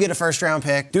 but you do get a first-round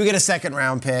pick, do get a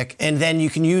second-round pick, and then you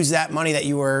can use that money that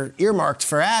you were earmarked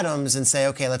for Adams and say,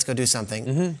 okay, let's go do something.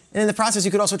 And in the process,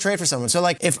 you could also trade for someone. So,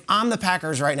 like, if I'm the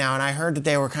Packers right now, and I heard that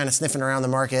they were kind of sniffing around the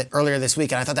market earlier this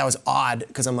week, and I thought that was odd,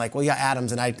 because I'm like, well, you got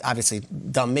Adams, and I obviously,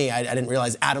 dumb me, I didn't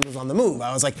realize Adams was on the move.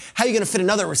 I was like, how are you going to fit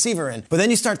another receiver in? But then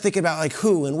you start thinking about, like,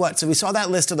 who and what. So we saw that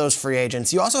list of those free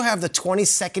agents. You also have the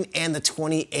 22nd and the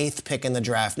 28th pick in the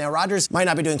draft. Now, Rodgers might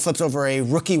not be doing flips over a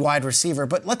rookie wide receiver,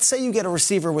 but let's say you get a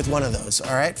receiver with one of those,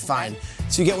 all right? Fine.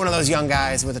 So you get one of those young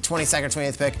guys with a 22nd,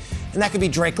 28th pick, and that could be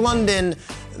Drake London,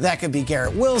 that could be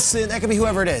Garrett Wilson, that could be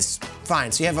whoever it is.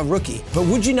 Fine, so you have a rookie. But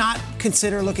would you not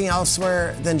consider looking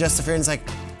elsewhere than just the friends like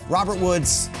Robert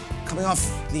Woods coming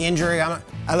off the injury? I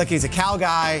look, he's a Cal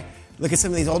guy. Look at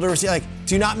some of these older receivers. Like,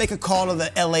 do not make a call to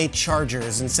the LA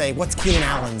Chargers and say, what's Keenan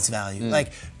Allen's value?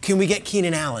 Like, can we get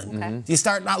Keenan Allen? Do you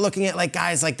start not looking at like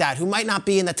guys like that who might not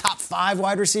be in the top 5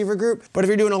 wide receiver group, but if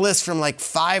you're doing a list from like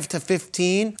 5 to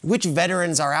 15, which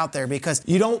veterans are out there? Because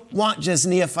you don't want just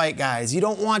neophyte guys. You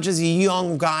don't want just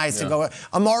young guys to go.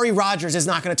 Amari Rodgers is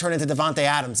not going to turn into Davante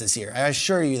Adams this year. I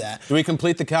assure you that. Do we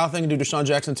complete the Cal thing and do Deshaun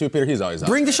Jackson too, Peter? He's always out.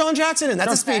 Bring Deshaun Jackson in.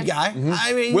 That's a speed guy.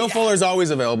 I mean, Will Fuller's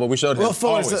always available. We showed him. Will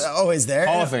Fuller's always there.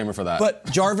 Hall of Famer for that. But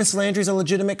Jarvis Landry's a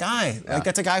legitimate guy. Like,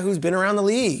 that's a guy who's been around the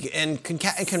league and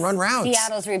can run routes.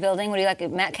 Seattle's rebuilding. What do you like,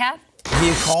 Metcalf? Do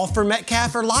you call for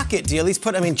Metcalf or Lockett? Do you at least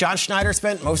put, John Schneider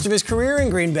spent most of his career in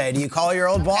Green Bay. Do you call your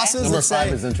old bosses Number and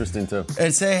 5 is interesting too.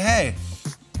 And say, hey,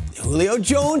 Julio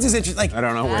Jones is interesting. Like, I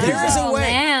don't know where there is a way.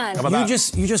 Man.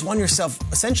 You just won yourself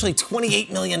essentially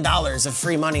 $28 million of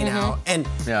free money now, and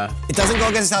it doesn't go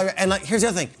against the salary. And like, here's the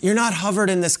other thing: you're not hovered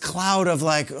in this cloud of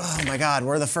like, oh my God,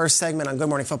 we're the first segment on Good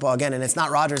Morning Football again, and it's not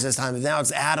Rodgers this time. Now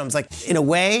it's Adams. Like, in a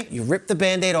way, you rip the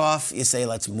Band-Aid off. You say,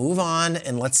 let's move on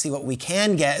and let's see what we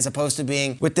can get, as opposed to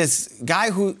being with this guy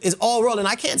who is all world. And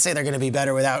I can't say they're going to be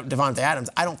better without Davante Adams.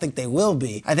 I don't think they will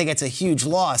be. I think it's a huge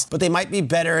loss, but they might be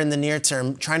better in the near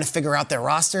term, trying to figure out their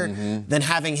roster than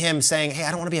having him saying, hey, I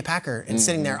don't want to be a Packer, and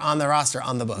sitting there on the roster,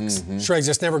 on the books. Schrags,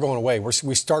 it's never going away.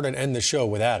 We start and end the show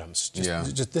with Adams.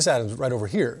 Just this Adams right over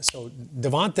here. So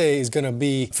Davante is going to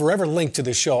be forever linked to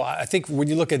this show. I think when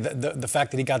you look at the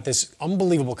fact that he got this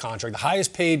unbelievable contract, the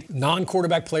highest paid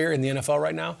non-quarterback player in the NFL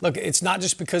right now, look, it's not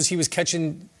just because he was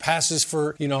catching passes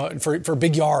for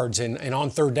big yards and on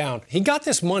third down. He got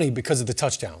this money because of the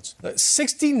touchdowns.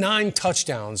 69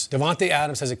 touchdowns Davante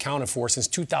Adams has accounted for since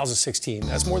 2016.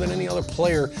 That's more than any other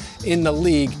player in the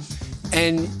league.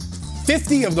 And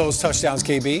 50 of those touchdowns,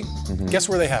 KB, guess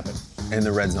where they happen? In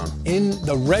the red zone. In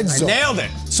the red zone. I nailed it.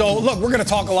 So, look, we're going to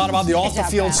talk a lot about the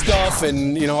off-the-field stuff,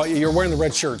 and, you're wearing the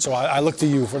red shirt, so I look to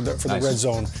you for the red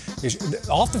zone.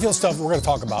 Off-the-field stuff we're going to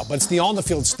talk about, but it's the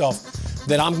on-the-field stuff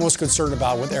that I'm most concerned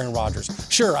about with Aaron Rodgers.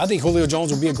 Sure, I think Julio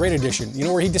Jones would be a great addition. You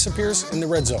know where he disappears? In the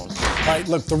red zone. All right,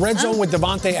 look, the red zone with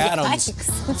Davante Adams,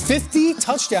 50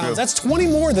 touchdowns. True. That's 20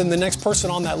 more than the next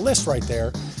person on that list right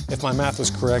there, if my math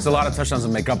was correct. It's a lot of touchdowns to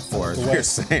make up for, is what you're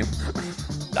saying.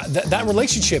 That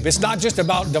relationship, it's not just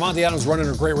about Davante Adams running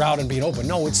a great route and being open.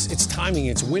 No, it's timing,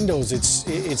 it's windows,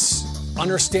 it's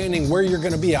understanding where you're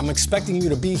going to be. I'm expecting you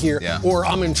to be here, or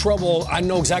I'm in trouble. I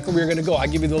know exactly where you're going to go. I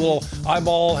give you the little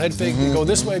eyeball head fake. You go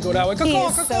this way, go that way. He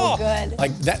is so good.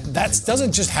 Like that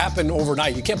doesn't just happen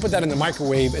overnight. You can't put that in the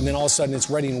microwave and then all of a sudden it's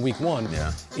ready in week one.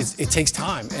 Yeah. It takes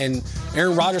time. And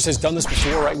Aaron Rodgers has done this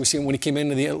before, right? We've seen when he came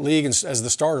into the league as the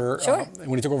starter,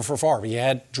 when he took over for Favre, he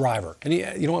had Driver. And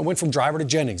he went from Driver to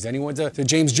Jennings. Then he went to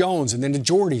James Jones and then to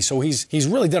Jordy. So he's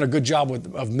really done a good job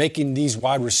of making these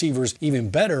wide receivers even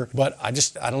better. But I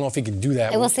don't know if he can do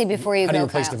that. I will say before you go, do you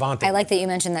replace Davante? I like that you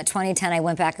mentioned that 2010. I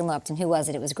went back and looked, and who was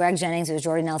it? It was Greg Jennings, it was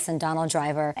Jordy Nelson, Donald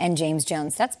Driver, and James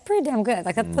Jones. That's pretty damn good.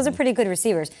 Those are pretty good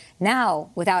receivers. Now,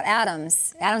 without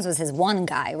Adams was his one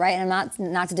guy, right? And I'm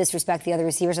not to disrespect the other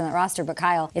receivers on that roster, but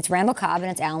Kyle, it's Randall Cobb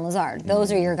and it's Alan Lazard.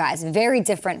 Those are your guys. Very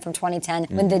different from 2010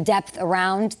 when the depth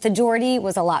around the Jordy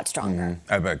was a lot stronger.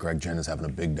 I bet Greg Jennings having a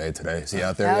big day today. Is he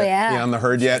out there yet? Yeah. He on the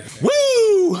herd yet?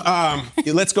 Woo!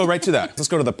 Let's go right to that. Let's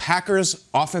go to the Packers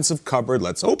offensive cupboard.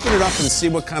 Let's open it up and see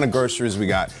what kind of groceries we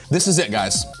got. This is it,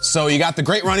 guys. So you got the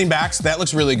great running backs. That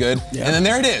looks really good. Yeah. And then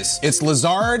there it is. It's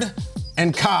Lazard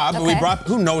and Cobb. Okay. We brought,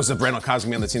 who knows if Randall Cobb's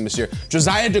going to be on the team this year.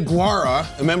 Josiah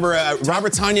DeGuara. Remember,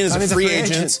 Robert Tonyan is a free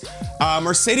agent.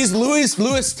 Mercedes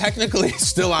Lewis technically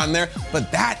still on there, but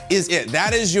that is it.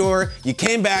 That is you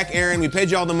came back, Aaron. We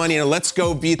paid you all the money, and let's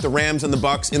go beat the Rams and the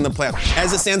Bucs in the playoffs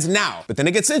as it stands now. But then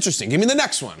it gets interesting. Give me the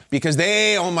next one, because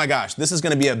oh my gosh, this is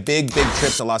going to be a big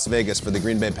trip to Las Vegas for the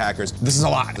Green Bay Packers. This is a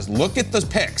lot. Just look at those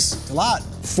picks. It's a lot.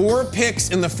 4 picks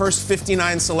in the first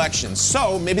 59 selections.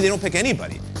 So maybe they don't pick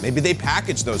anybody. Maybe they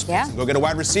package those picks and go get a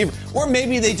wide receiver. Or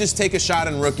maybe they just take a shot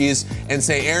on rookies and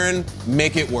say, Aaron,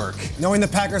 make it work. Knowing the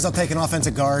Packers, I'll take an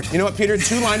offensive guard. You know what, Peter?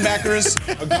 2 linebackers,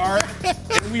 a guard.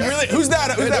 And we really, who's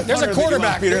that? There's a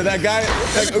quarterback, Peter. That guy.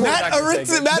 Matt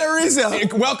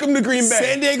Ariza. Welcome to Green Bay.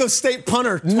 San Diego State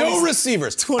punter. No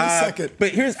receivers. 22nd.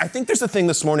 But I think there's a thing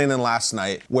this morning and last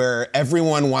night where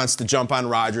everyone wants to jump on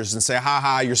Rodgers and say,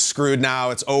 you're screwed now,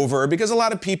 it's over. Because a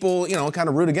lot of people, kind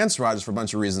of root against Rodgers for a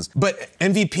bunch of reasons. But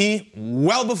MVP,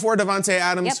 well before Davante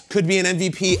Adams, could be an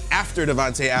MVP after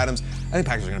Davante Adams. I think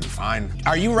Packers are going to be fine.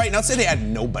 Are you right? Now, let's say they had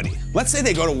nobody. Let's say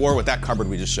they go to war with that cupboard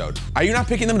we just showed. Are you not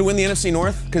picking them to win the NFC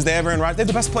North because they have Aaron Rodgers? They're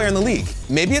the best player in the league.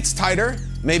 Maybe it's tighter.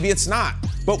 Maybe it's not.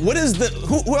 But what is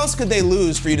who else could they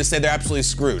lose for you to say they're absolutely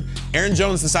screwed? Aaron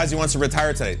Jones decides he wants to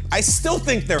retire today. I still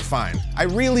think they're fine. I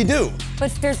really do.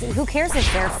 But who cares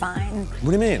if they're fine?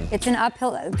 What do you mean? It's an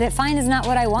uphill. Fine is not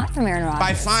what I want from Aaron Rodgers.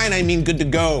 By fine, I mean good to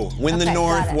go. Win the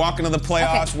North, walk into the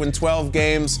playoffs, win 12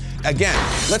 games. Again,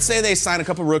 let's say they sign a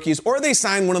couple rookies or they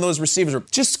sign one of those receivers.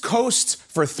 Just coast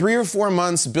for 3 or 4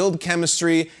 months, build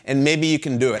chemistry, and maybe you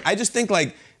can do it. I just think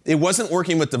it wasn't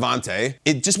working with Davante.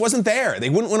 It just wasn't there.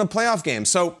 They wouldn't win a playoff game.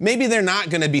 So maybe they're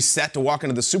not going to be set to walk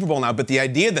into the Super Bowl now, but the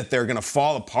idea that they're going to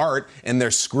fall apart and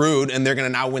they're screwed and they're going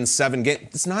to now win 7 games,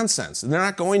 it's nonsense. They're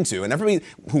not going to. And everybody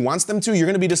who wants them to, you're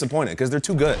going to be disappointed because they're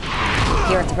too good.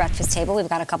 Here at the breakfast table, we've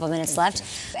got a couple minutes left.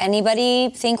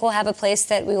 Anybody think we'll have a place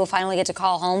that we will finally get to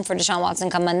call home for Deshaun Watson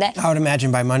come Monday? I would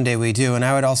imagine by Monday we do. And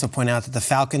I would also point out that the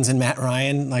Falcons and Matt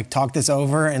Ryan talked this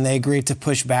over and they agreed to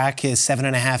push back his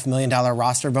 $7.5 million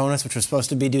roster bonus, which was supposed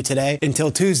to be due today, until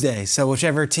Tuesday. So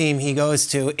whichever team he goes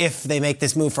to, if they make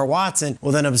this move for Watson,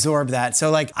 will then absorb that.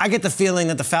 So I get the feeling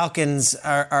that the Falcons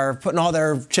are putting all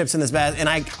their chips in this basket, and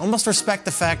I almost respect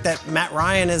the fact that Matt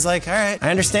Ryan is all right, I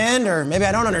understand, or maybe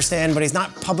I don't understand, but he's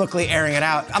not publicly airing it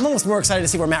out. I'm almost more excited to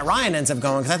see where Matt Ryan ends up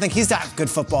going, because I think he's got good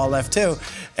football left too.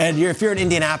 And if you're in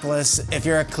Indianapolis, if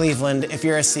you're at Cleveland, if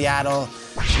you're at Seattle,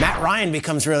 Matt Ryan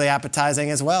becomes really appetizing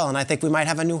as well, and I think we might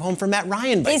have a new home for Matt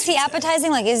Ryan. Is he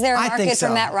appetizing? Is there a market for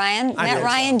Matt Ryan? Matt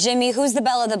Ryan, Jimmy, who's the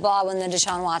belle of the ball when the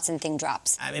Deshaun Watson thing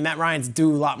drops? I mean, Matt Ryan's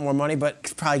due a lot more money, but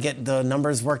could probably get the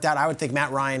numbers worked out. I would think Matt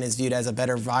Ryan is viewed as a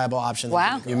better viable option.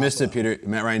 Wow. You missed it, Peter.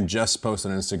 Matt Ryan just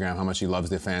posted on Instagram how much he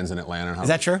loves the fans in Atlanta. Is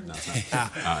that true? No.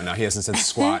 time. No, he hasn't said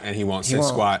squat, and he won't say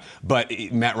squat. But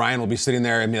Matt Ryan will be sitting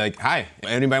there and be like, hi,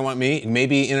 anybody want me?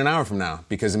 Maybe in an hour from now,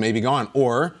 because it may be gone.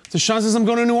 Or Deshaun says, I'm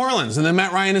going to New Orleans, and then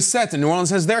Matt Ryan is set, and New Orleans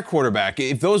has their quarterback.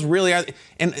 If those really are,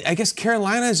 and I guess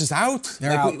Carolina is just out.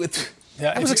 They're out.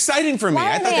 That was exciting for me.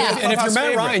 I thought And if you're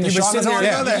Matt Ryan, you've been sitting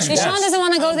there. Deshaun doesn't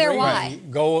want to go there. Why?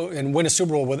 Go and win a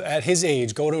Super Bowl at his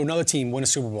age. Go to another team, win a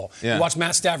Super Bowl. Yeah. You watch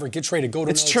Matt Stafford get traded. Go to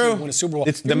another team, win a Super Bowl.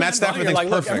 The Matt Stafford thing's like,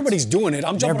 look, perfect. everybody's doing it.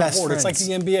 I'm jumping on best board. It's like the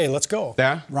NBA. Let's go.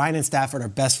 Yeah. Ryan and Stafford are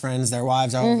best friends. Their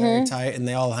wives are all very tight, and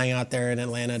they all hang out there in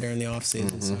Atlanta during the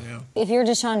offseason. So, If you're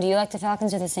Deshaun, do you like the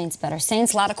Falcons or the Saints better?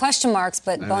 Saints, a lot of question marks,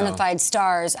 but bona fide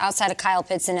stars. Outside of Kyle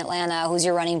Pitts in Atlanta, who's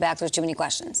your running back? There's too many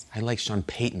questions. I like Sean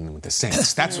Payton with the Saints.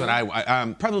 That's what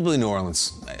probably New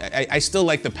Orleans. I still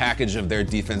like the package of their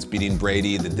defense beating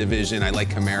Brady, the division. I like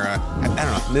Kamara. I don't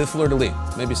know. Maybe the fleur-de-lis.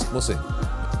 Maybe we'll see.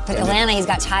 But Atlanta, he's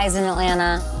got ties in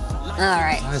Atlanta. All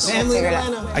right. Family in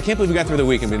Atlanta. I can't believe we got through the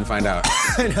week and we didn't find out.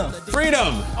 I know.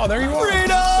 Freedom! Oh, there you are.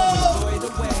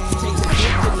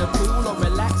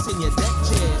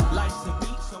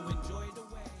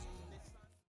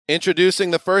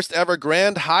 Introducing the first ever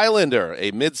Grand Highlander, a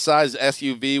mid-size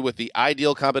SUV with the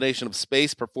ideal combination of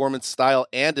space, performance, style,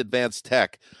 and advanced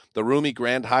tech. The roomy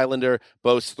Grand Highlander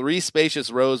boasts 3 spacious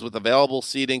rows with available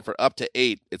seating for up to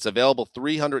 8. Its available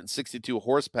 362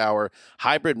 horsepower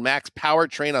hybrid max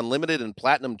powertrain unlimited and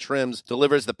platinum trims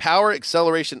delivers the power,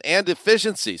 acceleration, and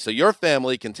efficiency so your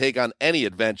family can take on any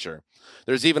adventure.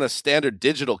 There's even a standard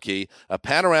digital key, a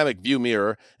panoramic view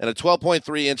mirror, and a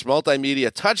 12.3-inch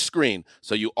multimedia touchscreen,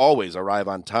 so you always arrive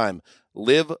on time.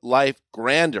 Live life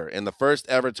grander in the first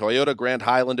ever Toyota Grand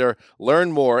Highlander.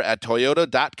 Learn more at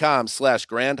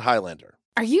toyota.com/Grand Highlander.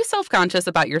 Are you self-conscious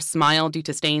about your smile due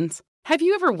to stains? Have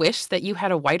you ever wished that you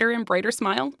had a whiter and brighter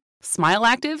smile? Smile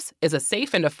Actives is a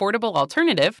safe and affordable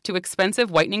alternative to expensive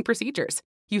whitening procedures.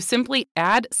 You simply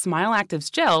add Smile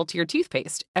Actives gel to your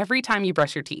toothpaste every time you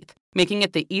brush your teeth, making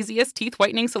it the easiest teeth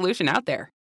whitening solution out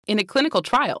there. In a clinical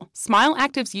trial, Smile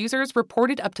Actives users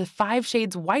reported up to 5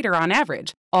 shades whiter on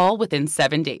average, all within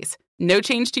 7 days. No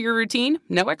change to your routine,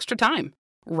 no extra time.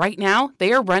 Right now,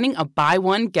 they are running a buy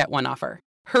one, get one offer.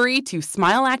 Hurry to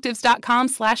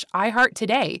smileactives.com/iHeart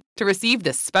today to receive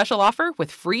this special offer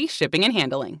with free shipping and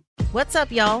handling. What's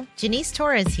up, y'all? Janice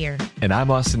Torres here. And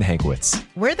I'm Austin Hankwitz.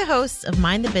 We're the hosts of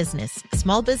Mind the Business,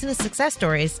 Small Business Success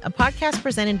Stories, a podcast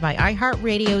presented by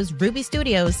iHeartRadio's Ruby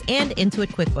Studios and Intuit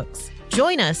QuickBooks.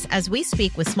 Join us as we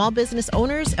speak with small business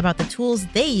owners about the tools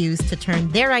they use to turn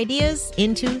their ideas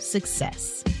into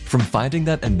success. From finding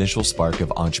that initial spark of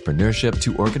entrepreneurship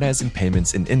to organizing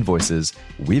payments and invoices,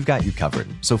 we've got you covered.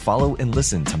 So follow and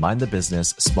listen to Mind the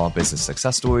Business Small Business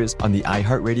Success Stories on the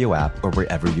iHeartRadio app or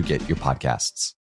wherever you get your podcasts.